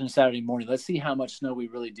the decision Saturday morning. Let's see how much snow we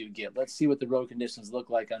really do get. Let's see what the road conditions look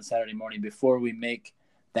like on Saturday morning before we make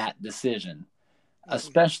that decision.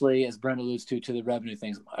 Especially, as Brent alludes to the revenue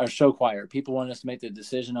things. Our show choir. People want us to make the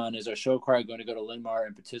decision on, is our show choir going to go to Linn-Mar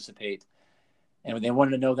and participate? And when they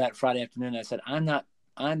wanted to know that Friday afternoon, I said, I'm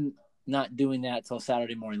not doing that till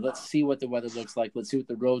Saturday morning. Let's see what the weather looks like. Let's see what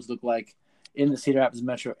the roads look like in the Cedar Rapids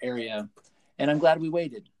metro area. And I'm glad we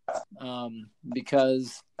waited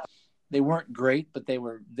because they weren't great, but they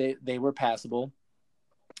were passable,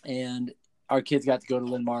 and our kids got to go to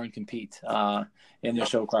Linn-Mar and compete in their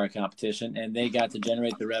show choir competition, and they got to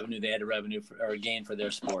generate the revenue they had to gain for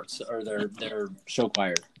their sports or their show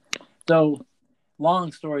choir. So,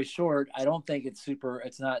 long story short, I don't think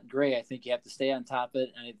it's not great. I think you have to stay on top of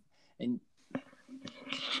it, and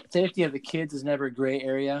safety of the kids is never a gray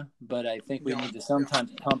area, but I think we need to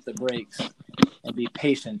sometimes pump the brakes and be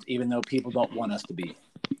patient, even though people don't want us to be.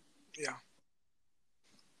 Yeah.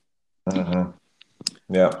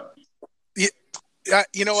 Yeah.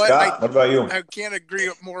 You know what? Scott, what about you? I can't agree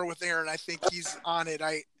more with Aaron. I think he's on it.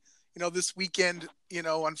 This weekend,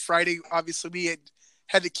 on Friday, obviously we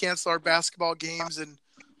had to cancel our basketball games, and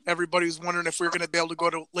everybody was wondering if we were going to be able to go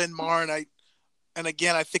to Linn-Mar. And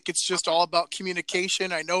again, I think it's just all about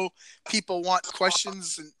communication. I know people want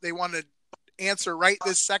questions and they want to answer right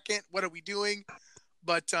this second. What are we doing?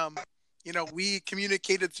 But, we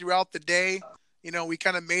communicated throughout the day. We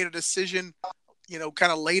kind of made a decision,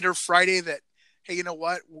 kind of later Friday that, hey, you know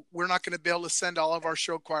what? We're not going to be able to send all of our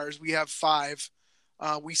show choirs. We have 5.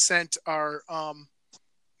 We sent our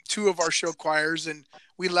 2 of our show choirs, and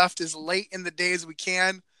we left as late in the day as we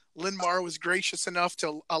can. Linn-Mar was gracious enough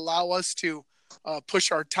to allow us to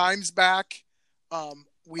push our times back.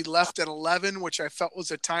 We left at 11, which I felt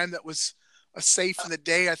was a time that was safe in the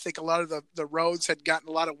day. I think a lot of the roads had gotten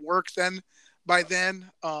a lot of work by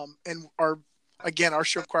then. And our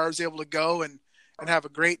show choir was able to go and have a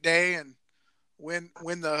great day and win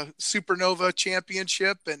the Supernova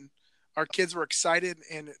championship. And our kids were excited,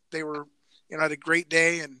 and they were, had a great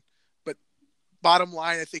day. But bottom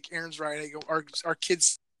line, I think Aaron's right. Our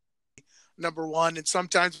kids number one, and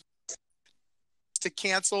sometimes to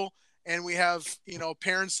cancel, and we have,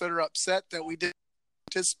 parents that are upset that we didn't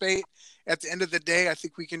participate. At the end of the day, I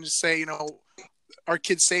think we can just say, our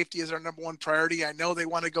kids' safety is our number one priority. I know they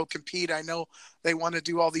want to go compete. I know they want to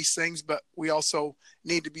do all these things, but we also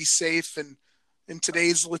need to be safe. And in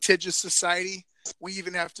today's litigious society, we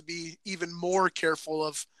even have to be even more careful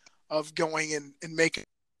of going and making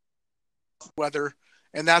weather.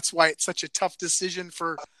 And that's why it's such a tough decision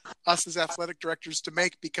for us as athletic directors to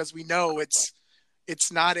make, because we know it's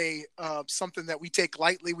not something that we take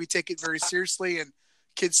lightly. We take it very seriously, and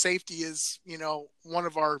kids' safety is, one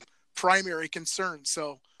of our primary concerns.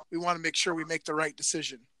 So we want to make sure we make the right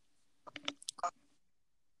decision.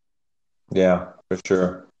 Yeah, for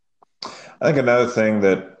sure. I think another thing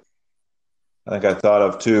that I thought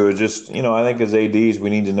of too is just, I think as ADs, we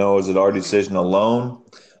need to know, is it our decision alone?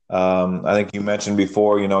 I think you mentioned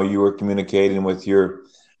before, you were communicating with your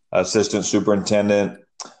assistant superintendent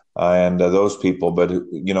and those people, but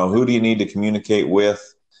who do you need to communicate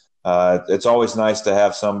with? It's always nice to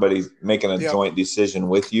have somebody making a joint decision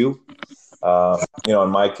with you. In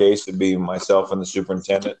my case, it'd be myself and the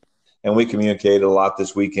superintendent, and we communicated a lot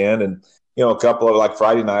this weekend. And a couple of, like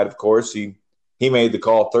Friday night, of course, he made the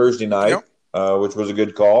call Thursday night, which was a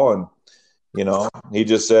good call, and he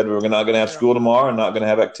just said we're not going to have school tomorrow and not going to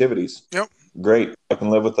have activities. Yep. Great, I can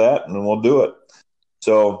live with that, and we'll do it.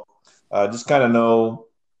 So just kind of know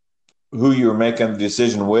who you're making the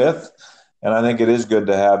decision with. And I think it is good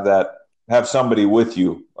to have somebody with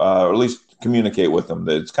you, or at least communicate with them.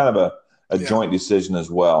 It's kind of a joint decision as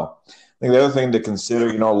well. I think the other thing to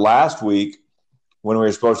consider, last week when we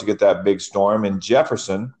were supposed to get that big storm in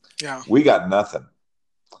Jefferson, we got nothing.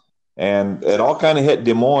 And it all kind of hit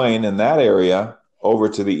Des Moines in that area over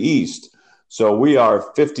to the east. So we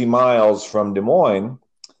are 50 miles from Des Moines,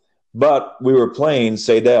 but we were playing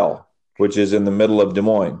Sadell, which is in the middle of Des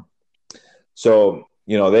Moines. So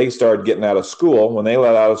they started getting out of school. When they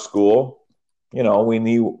let out of school, we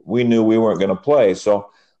knew we weren't going to play.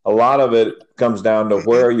 So a lot of it comes down to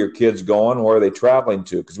where are your kids going? Where are they traveling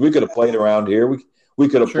to? Because we could have played around here. We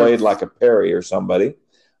could have played like a Perry or somebody,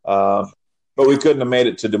 but we couldn't have made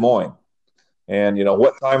it to Des Moines. And,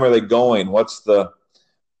 what time are they going? We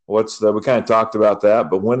kind of talked about that,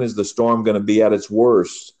 but when is the storm going to be at its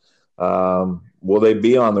worst? Will they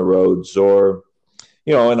be on the roads? Or,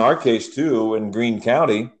 in our case too, in Greene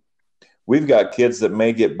County, we've got kids that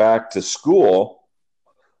may get back to school,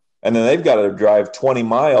 and then they've got to drive 20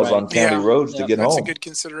 miles on county roads to get home. That's a good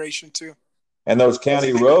consideration too. And those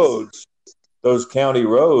county roads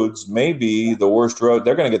may be the worst road.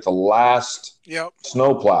 They're going to get the last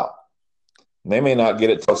snow plow. And they may not get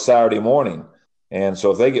it till Saturday morning. And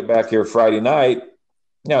so if they get back here Friday night,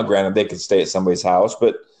 now granted they could stay at somebody's house,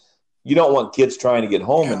 but you don't want kids trying to get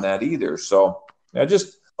home in that either. So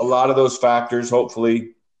just a lot of those factors.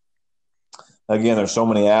 Hopefully, again, there's so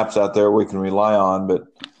many apps out there we can rely on, but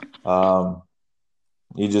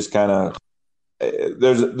you just kind of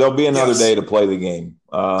there'll be another day to play the game.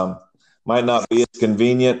 Might not be as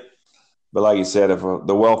convenient, but like you said, if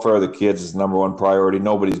the welfare of the kids is number one priority,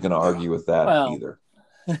 nobody's going to argue with that either.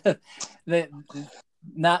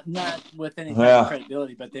 Not with any kind of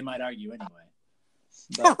credibility, but they might argue anyway.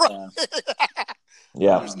 But,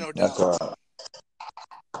 there's no doubt. That's all right.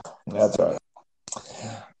 That's all right.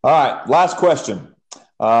 All right, last question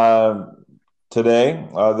today.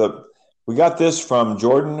 We got this from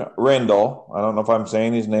Jordan Rendell. I don't know if I'm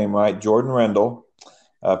saying his name right. Jordan Rendell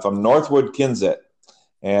from Northwood, Kensett.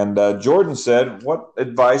 And Jordan said, what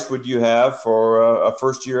advice would you have for a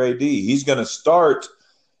first-year AD? He's going to start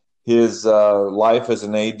his life as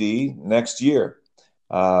an AD next year.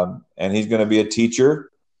 And he's going to be a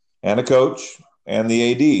teacher and a coach and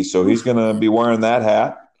the AD. So he's going to be wearing that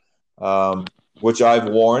hat, which I've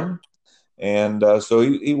worn. And so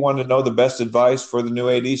he wanted to know the best advice for the new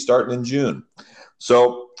AD starting in June.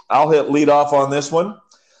 So I'll hit lead off on this one,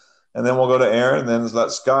 and then we'll go to Aaron, and then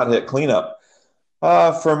let Scott hit cleanup.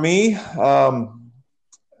 For me,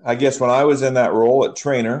 I guess when I was in that role at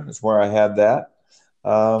trainer is where I had that.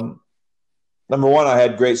 Number one, I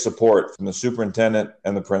had great support from the superintendent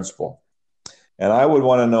and the principal. And I would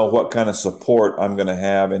want to know what kind of support I'm going to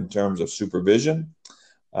have in terms of supervision,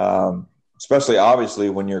 especially obviously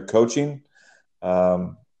when you're coaching.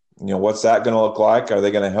 What's that going to look like? Are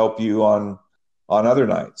they going to help you on other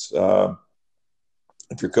nights?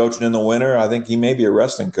 If you're coaching in the winter, I think he may be a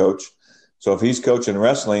wrestling coach. So if he's coaching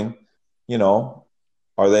wrestling,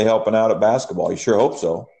 are they helping out at basketball? You sure hope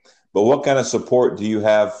so. But what kind of support do you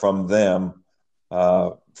have from them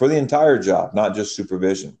for the entire job, not just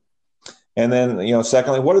supervision? And then,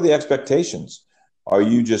 secondly, what are the expectations? Are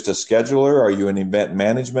you just a scheduler? Are you an event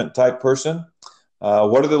management type person?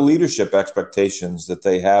 What are the leadership expectations that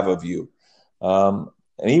they have of you?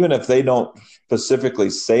 And even if they don't specifically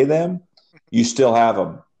say them, you still have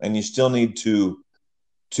them, and you still need to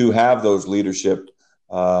have those leadership.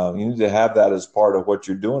 You need to have that as part of what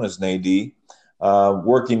you're doing as an AD,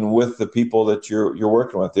 working with the people that you're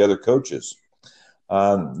working with, the other coaches.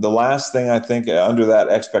 The last thing I think under that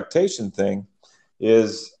expectation thing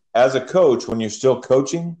is, as a coach, when you're still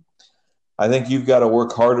coaching, I think you've got to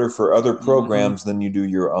work harder for other programs than you do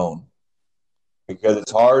your own, because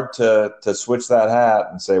it's hard to switch that hat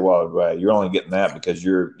and say, well, you're only getting that because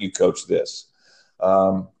you coach this.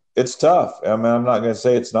 It's tough. I mean, I'm not going to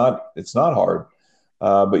say it's not hard,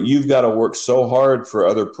 but you've got to work so hard for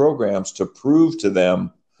other programs to prove to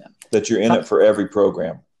them that you're in it for every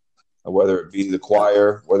program, whether it be the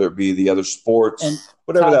choir, whether it be the other sports, And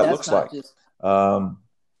whatever Todd, that looks like.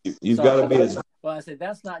 You've got to be as – Well, I say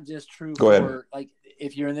that's not just true Go ahead. for, like,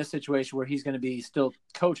 if you're in this situation where he's going to be still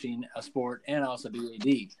coaching a sport and also be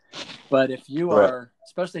AD. But if you are,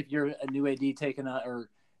 especially if you're a new AD taking or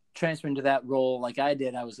transferring to that role like I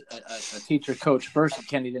did, I was a teacher coach first at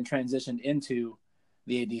Kennedy, then transitioned into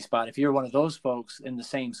the AD spot. If you're one of those folks in the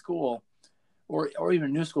same school or even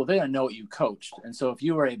a new school, they don't know what you coached. And so if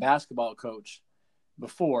you were a basketball coach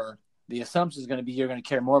before, the assumption is going to be you're going to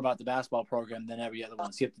care more about the basketball program than every other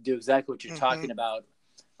one. So you have to do exactly what you're talking about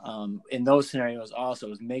in those scenarios also,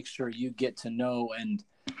 is make sure you get to know and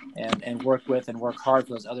work with and work hard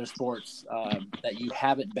for those other sports that you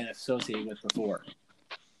haven't been associated with before.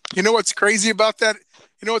 You know what's crazy about that?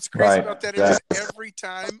 Right. Is every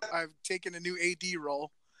time I've taken a new AD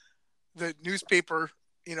role, the newspaper,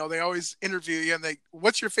 they always interview you and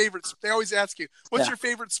what's your favorite? They always ask you, what's your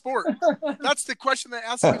favorite sport? That's the question they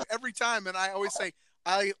ask you every time. And I always say,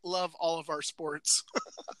 I love all of our sports.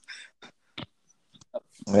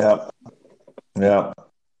 Yeah. Good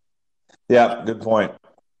point.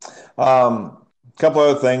 Couple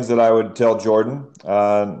other things that I would tell Jordan.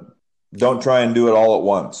 Don't try and do it all at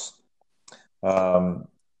once.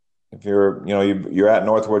 If you're at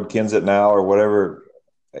Northwood Kensett now or whatever,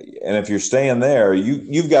 and if you're staying there,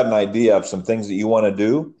 you've got an idea of some things that you want to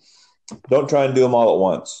do. Don't try and do them all at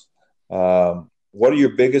once. What are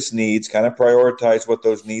your biggest needs? Kind of prioritize what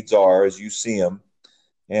those needs are as you see them,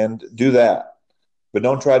 and do that. But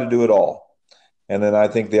don't try to do it all. And then I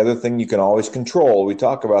think the other thing you can always control, we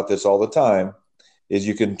talk about this all the time, is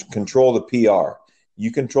you can control the PR.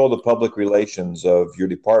 You control the public relations of your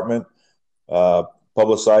department,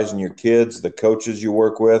 publicizing your kids, the coaches you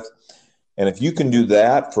work with. And if you can do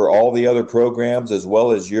that for all the other programs as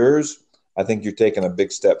well as yours, I think you're taking a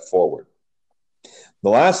big step forward. The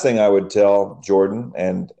last thing I would tell Jordan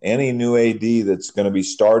and any new AD that's going to be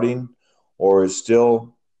starting or is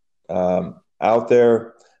still out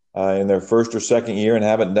there in their first or second year and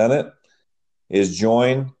haven't done it is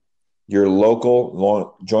join your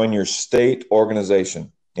state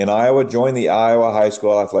organization. In Iowa, join the Iowa High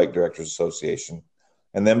School Athletic Directors Association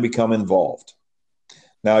and then become involved.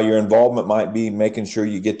 Now, your involvement might be making sure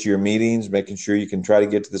you get to your meetings, making sure you can try to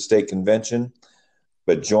get to the state convention,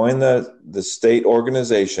 but join the state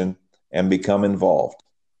organization and become involved.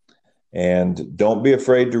 And don't be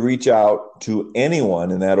afraid to reach out to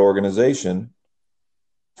anyone in that organization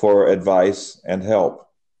for advice and help.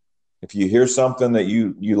 If you hear something that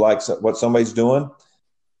you like what somebody's doing,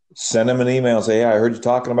 send them an email and say, hey, I heard you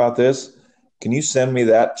talking about this. Can you send me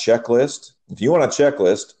that checklist? If you want a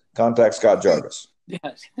checklist, contact Scott Jarvis.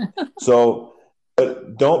 Yes. So,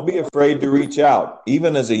 but don't be afraid to reach out,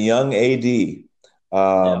 even as a young AD.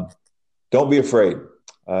 Don't be afraid.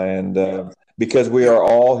 Because we are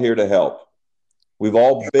all here to help. We've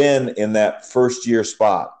all been in that first year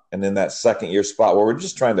spot and in that second year spot where we're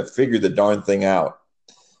just trying to figure the darn thing out.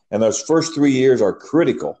 And those first 3 years are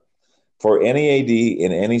critical for any AD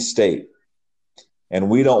in any state. And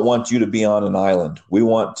we don't want you to be on an island. We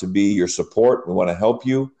want to be your support. We want to help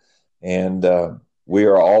you. And we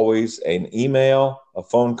are always an email, a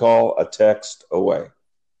phone call, a text away.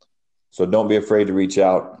 So don't be afraid to reach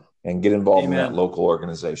out and get involved in that local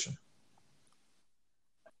organization.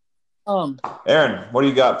 Aaron, what do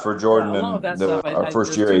you got for Jordan and our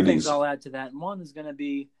first year ADs? Things I'll add to that. And one is going to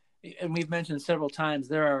be, and we've mentioned several times,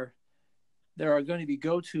 there are going to be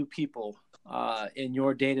go-to people in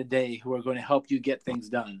your day-to-day who are going to help you get things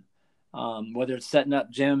done. Whether it's setting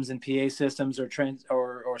up gyms and PA systems or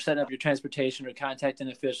setting up your transportation or contacting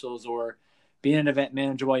officials or being an event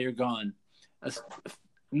manager while you're gone.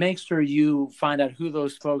 Make sure you find out who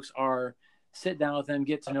those folks are, sit down with them,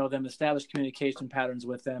 get to know them, establish communication patterns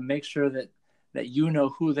with them, make sure that you know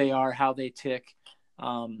who they are, how they tick,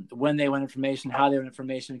 when they want information, how they want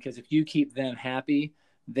information, because if you keep them happy,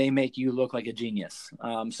 they make you look like a genius.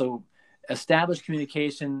 So establish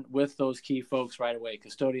communication with those key folks right away,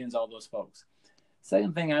 custodians, all those folks.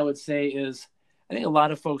 Second thing I would say is I think a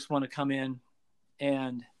lot of folks want to come in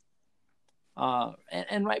and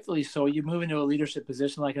rightfully so. You move into a leadership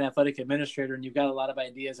position like an athletic administrator, and you've got a lot of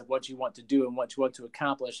ideas of what you want to do and what you want to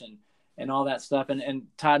accomplish and all that stuff. And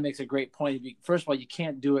Todd makes a great point. First of all, you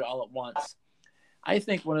can't do it all at once. I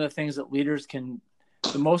think one of the things that leaders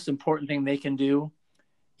the most important thing they can do,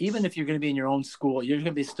 even if you're going to be in your own school, you're going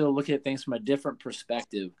to be still looking at things from a different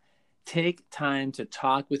perspective. Take time to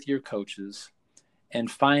talk with your coaches and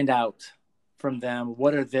find out from them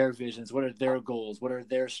what are their visions, what are their goals, what are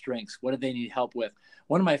their strengths, what do they need help with.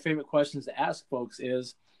 One of my favorite questions to ask folks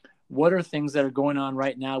is, what are things that are going on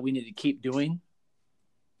right now we need to keep doing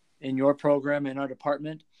in your program, in our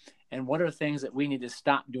department, and what are things that we need to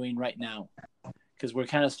stop doing right now? Because we're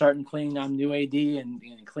kind of starting clean on new AD and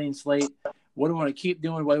clean slate. What do we want to keep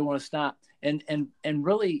doing? What do we want to stop? And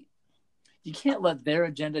really, you can't let their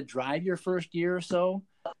agenda drive your first year or so,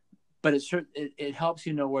 but it helps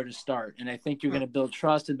you know where to start. And I think you're going to build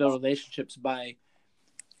trust and build relationships by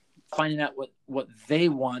finding out what they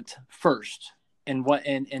want first and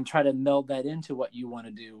try to meld that into what you want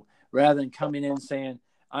to do, rather than coming in saying,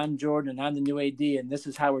 I'm Jordan and I'm the new AD and this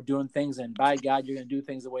is how we're doing things, and by God, you're going to do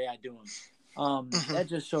things the way I do them. That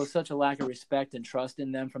just shows such a lack of respect and trust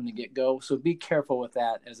in them from the get-go. So be careful with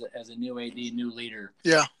that as a new AD, new leader.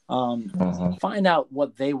 Yeah. Find out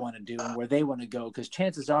what they want to do and where they want to go, because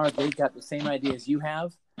chances are they've got the same ideas you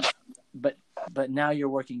have, but now you're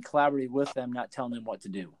working collaboratively with them, not telling them what to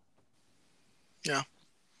do. Yeah.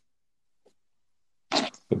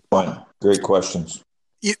 Good point. Great questions.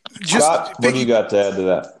 Scott, what do you got to add to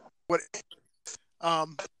that?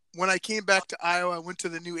 When I came back to Iowa, I went to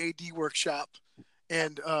the new AD workshop,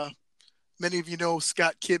 and many of you know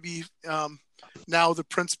Scott Kibbe, now the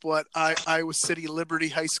principal at Iowa City Liberty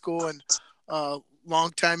High School and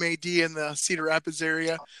longtime AD in the Cedar Rapids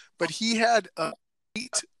area. But he had a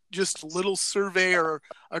neat, just little survey or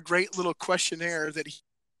a great little questionnaire that he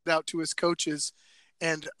sent out to his coaches,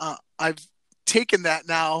 and I've taken that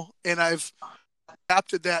now and I've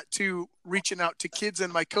adapted that to reaching out to kids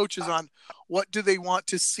and my coaches on what do they want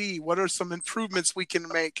to see, what are some improvements we can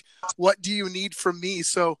make, what do you need from me.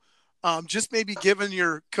 So just maybe giving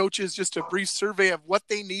your coaches just a brief survey of what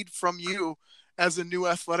they need from you as a new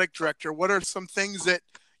athletic director. What are some things that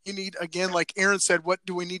you need? Again, like Aaron said, what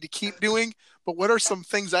do we need to keep doing, but what are some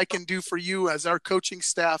things I can do for you as our coaching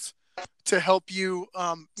staff to help you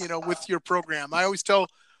with your program? I always tell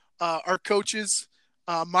our coaches,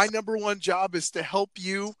 my number one job is to help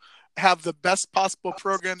you have the best possible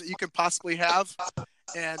program that you can possibly have.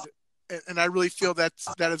 And I really feel that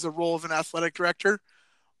is a role of an athletic director,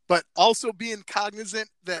 but also being cognizant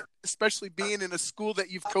that, especially being in a school that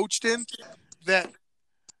you've coached in, that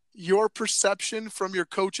your perception from your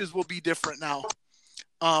coaches will be different now.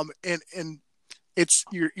 And it's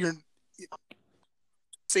your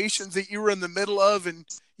conversations that you were in the middle of and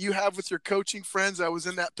you have with your coaching friends. I was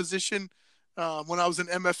in that position when I was in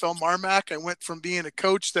MFL Marmac. I went from being a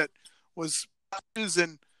coach that was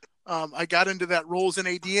and I got into that role as an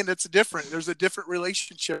AD, and it's different. There's a different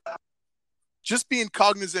relationship. Just being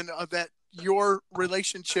cognizant of that, your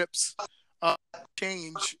relationships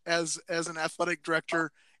change as an athletic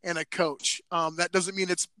director and a coach. That doesn't mean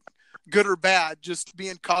it's good or bad. Just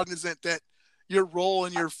being cognizant that your role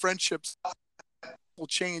and your friendships will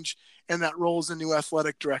change, and that role as a new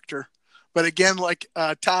athletic director. But again, like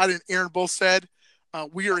Todd and Aaron both said,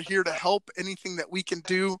 we are here to help. Anything that we can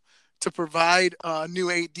do to provide new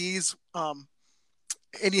ADs,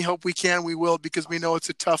 any help we can, we will, because we know it's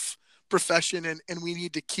a tough profession and we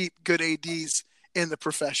need to keep good ADs in the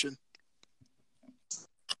profession.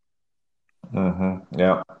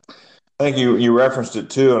 Yeah. I think you referenced it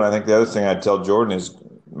too. And I think the other thing I'd tell Jordan is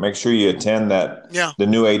make sure you attend the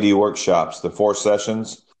new AD workshops, the 4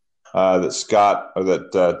 sessions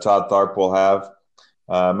that Todd Tharp will have.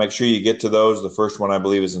 Make sure you get to those. The first one, I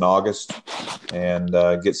believe, is in August, and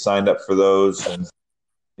get signed up for those. And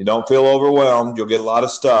you don't feel overwhelmed. You'll get a lot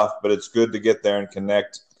of stuff, but it's good to get there and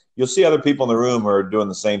connect. You'll see other people in the room who are doing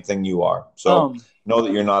the same thing you are. So know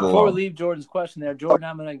that you're not alone. Before we leave Jordan's question there, Jordan,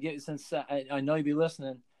 I'm going to get, since I know you'll be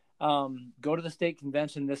listening, go to the state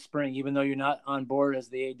convention this spring, even though you're not on board as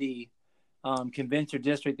the AD. Convince your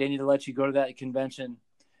district they need to let you go to that convention.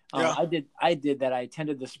 I did that. I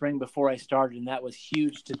attended the spring before I started, and that was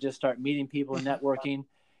huge to just start meeting people and networking.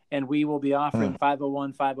 And we will be offering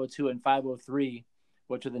 501, 502, and 503,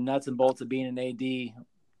 which are the nuts and bolts of being an AD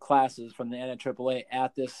classes from the NIAAA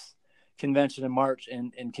at this convention in March,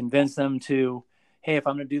 and convince them to, hey, if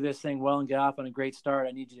I'm going to do this thing well and get off on a great start,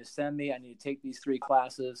 I need you to send me. I need to take these 3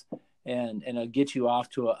 classes, and it'll get you off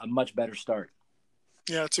to a much better start.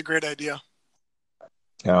 Yeah, it's a great idea.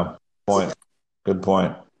 Yeah, good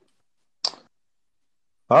point.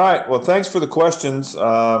 All right. Well, thanks for the questions,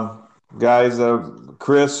 guys.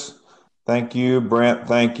 Chris, thank you. Brent,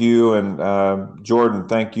 thank you. And Jordan,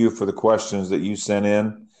 thank you for the questions that you sent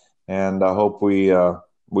in. And I hope we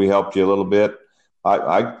helped you a little bit.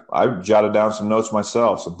 I jotted down some notes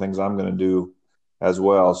myself, some things I'm going to do as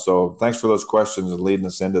well. So thanks for those questions and leading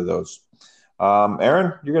us into those.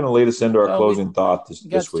 Aaron, you're going to lead us into our closing thought this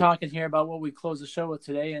week. Talking here about what we close the show with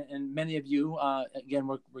today. And many of you, again,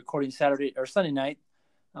 we're recording Saturday or Sunday night,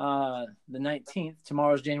 the 19th.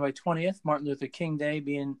 Tomorrow's January 20th, Martin Luther King Day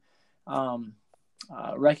being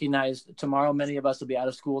recognized tomorrow. Many of us will be out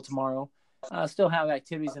of school tomorrow. Still have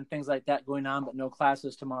activities and things like that going on, but no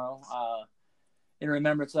classes tomorrow. In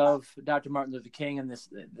remembrance of Dr. Martin Luther King and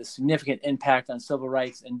the significant impact on civil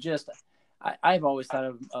rights. And just, I've always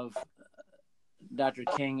thought of Dr.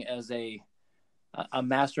 King as a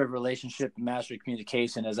master of relationship, master of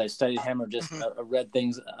communication. As I studied him or just read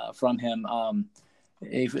things from him,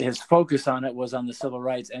 his focus on it was on the civil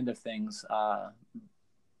rights end of things,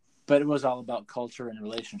 but it was all about culture and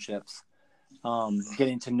relationships,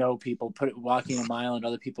 getting to know people, walking a mile in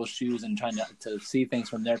other people's shoes and trying to see things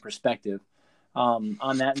from their perspective on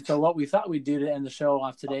that. And so what we thought we'd do to end the show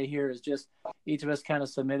off today here is just each of us kind of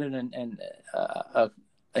submitted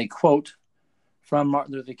a quote from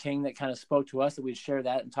Martin Luther King that kind of spoke to us, that we'd share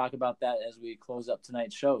that and talk about that as we close up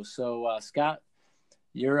tonight's show. So Scott,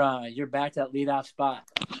 you're back to that leadoff spot.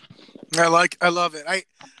 I love it.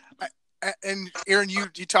 And Aaron, you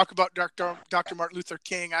talk about Dr. Martin Luther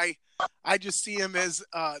King. I just see him as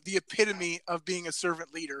the epitome of being a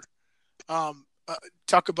servant leader.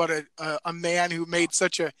 Talk about a man who made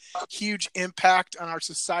such a huge impact on our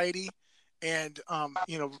society, and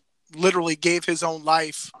literally gave his own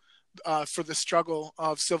life for the struggle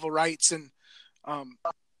of civil rights. And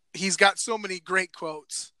he's got so many great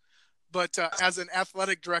quotes. But as an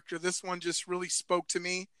athletic director, this one just really spoke to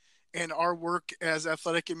me in our work as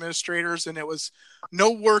athletic administrators. And it was,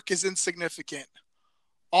 no work is insignificant.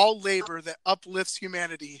 All labor that uplifts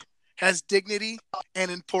humanity has dignity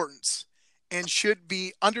and importance and should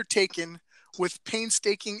be undertaken with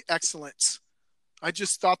painstaking excellence. I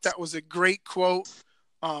just thought that was a great quote,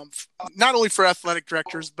 not only for athletic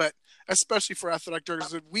directors, but especially for athletic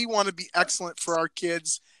directors. We want to be excellent for our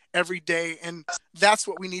kids every day, and that's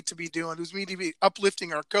what we need to be doing. Is we need to be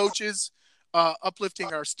uplifting our coaches,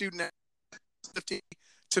 uplifting our students,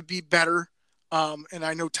 to be better. And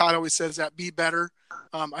I know Todd always says that, be better.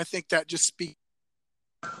 I think that just speaks.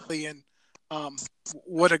 And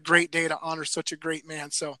what a great day to honor such a great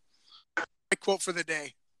man. So, my quote for the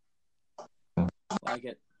day. Like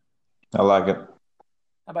it. I like it. How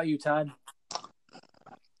about you, Todd?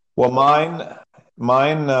 Well, mine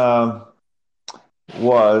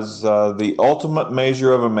was the ultimate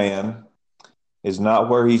measure of a man is not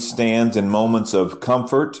where he stands in moments of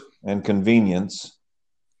comfort and convenience,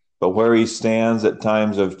 but where he stands at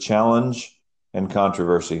times of challenge and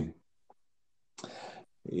controversy.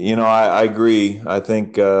 I agree. I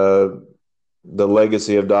think the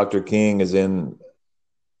legacy of Dr. King is in,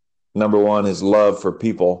 number one, his love for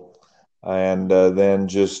people, and then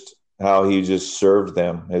just how he just served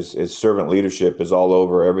them. His servant leadership is all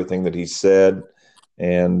over everything that he said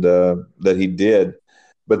and that he did.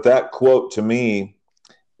 But that quote to me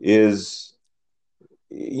is,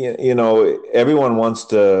 everyone wants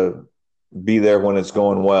to be there when it's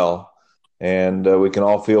going well, and we can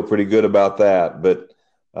all feel pretty good about that. But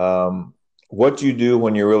what you do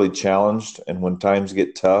when you're really challenged and when times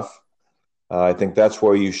get tough, I think that's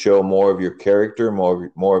where you show more of your character,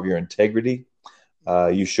 more of your integrity.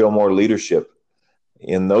 You show more leadership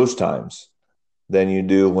in those times than you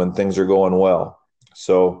do when things are going well.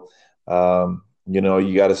 So,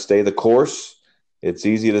 you got to stay the course. It's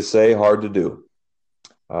easy to say, hard to do.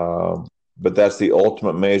 But that's the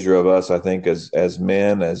ultimate measure of us, I think, as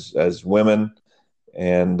men, as women,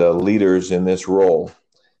 and leaders in this role,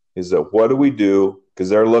 is that what do we do? Because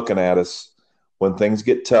they're looking at us when things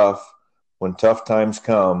get tough, when tough times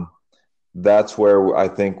come. That's where I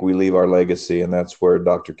think we leave our legacy, and that's where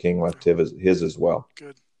Dr. King left his as well.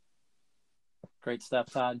 Good. Great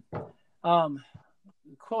stuff, Todd.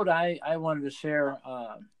 Quote I wanted to share,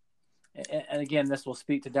 and again, this will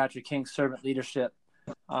speak to Dr. King's servant leadership,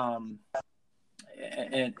 and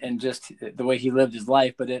just the way he lived his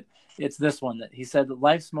life. But it's this one that he said that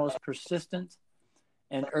life's most persistent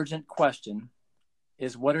and urgent question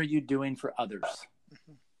is, what are you doing for others?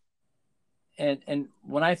 Mm-hmm. And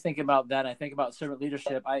when I think about that, I think about servant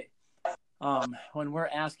leadership. When we're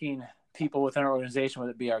asking people within our organization,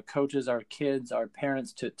 whether it be our coaches, our kids, our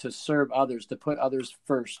parents, to serve others, to put others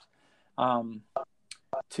first,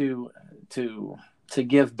 to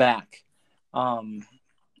give back. One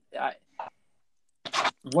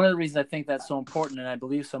of the reasons I think that's so important, and I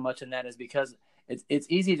believe so much in that, is because it's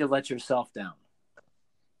easy to let yourself down.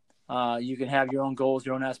 You can have your own goals,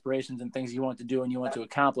 your own aspirations, and things you want to do and you want to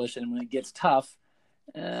accomplish. And when it gets tough,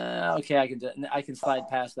 okay, I can slide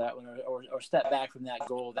past that one, or step back from that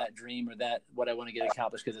goal, that dream, or that what I want to get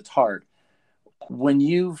accomplished, because it's hard. When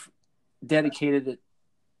you've dedicated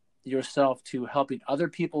yourself to helping other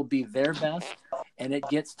people be their best, and it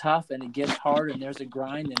gets tough and it gets hard and there's a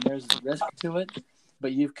grind and there's a risk to it,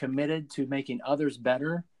 but you've committed to making others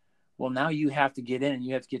better, well, now you have to get in and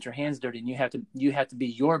you have to get your hands dirty, and you have to be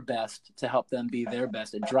your best to help them be their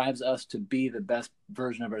best. It drives us to be the best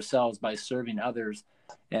version of ourselves by serving others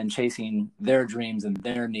and chasing their dreams and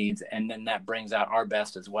their needs, and then that brings out our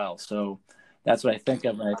best as well. So that's what I think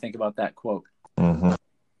of when I think about that quote. Mm-hmm.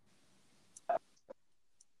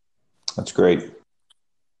 That's great.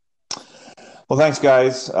 Well, thanks,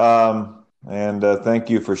 guys. And thank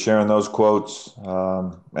you for sharing those quotes.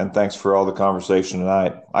 And thanks for all the conversation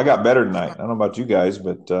tonight. I got better tonight. I don't know about you guys,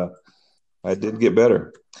 but I did get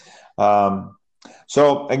better.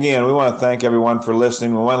 So, again, we want to thank everyone for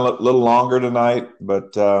listening. We went a little longer tonight,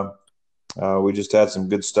 but we just had some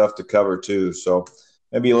good stuff to cover too. So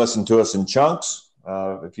maybe you listen to us in chunks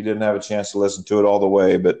if you didn't have a chance to listen to it all the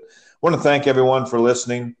way. But I want to thank everyone for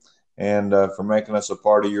listening and for making us a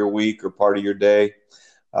part of your week or part of your day.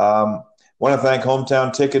 Want to thank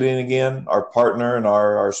Hometown Ticketing again, our partner and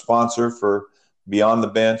our sponsor for Beyond the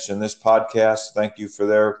Bench and this podcast. Thank you for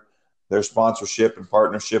their sponsorship and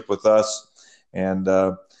partnership with us. And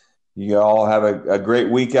you all have a great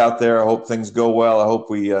week out there. I hope things go well. I hope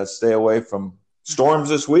we stay away from storms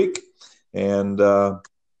this week and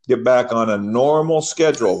get back on a normal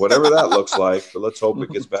schedule, whatever that looks like. But let's hope it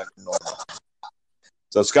gets back to normal.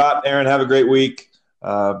 So, Scott, Aaron, have a great week.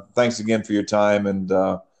 Thanks again for your time, and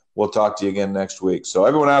we'll talk to you again next week. So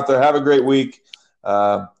everyone out there, have a great week.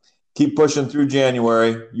 Keep pushing through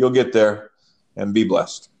January. You'll get there, and be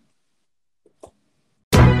blessed.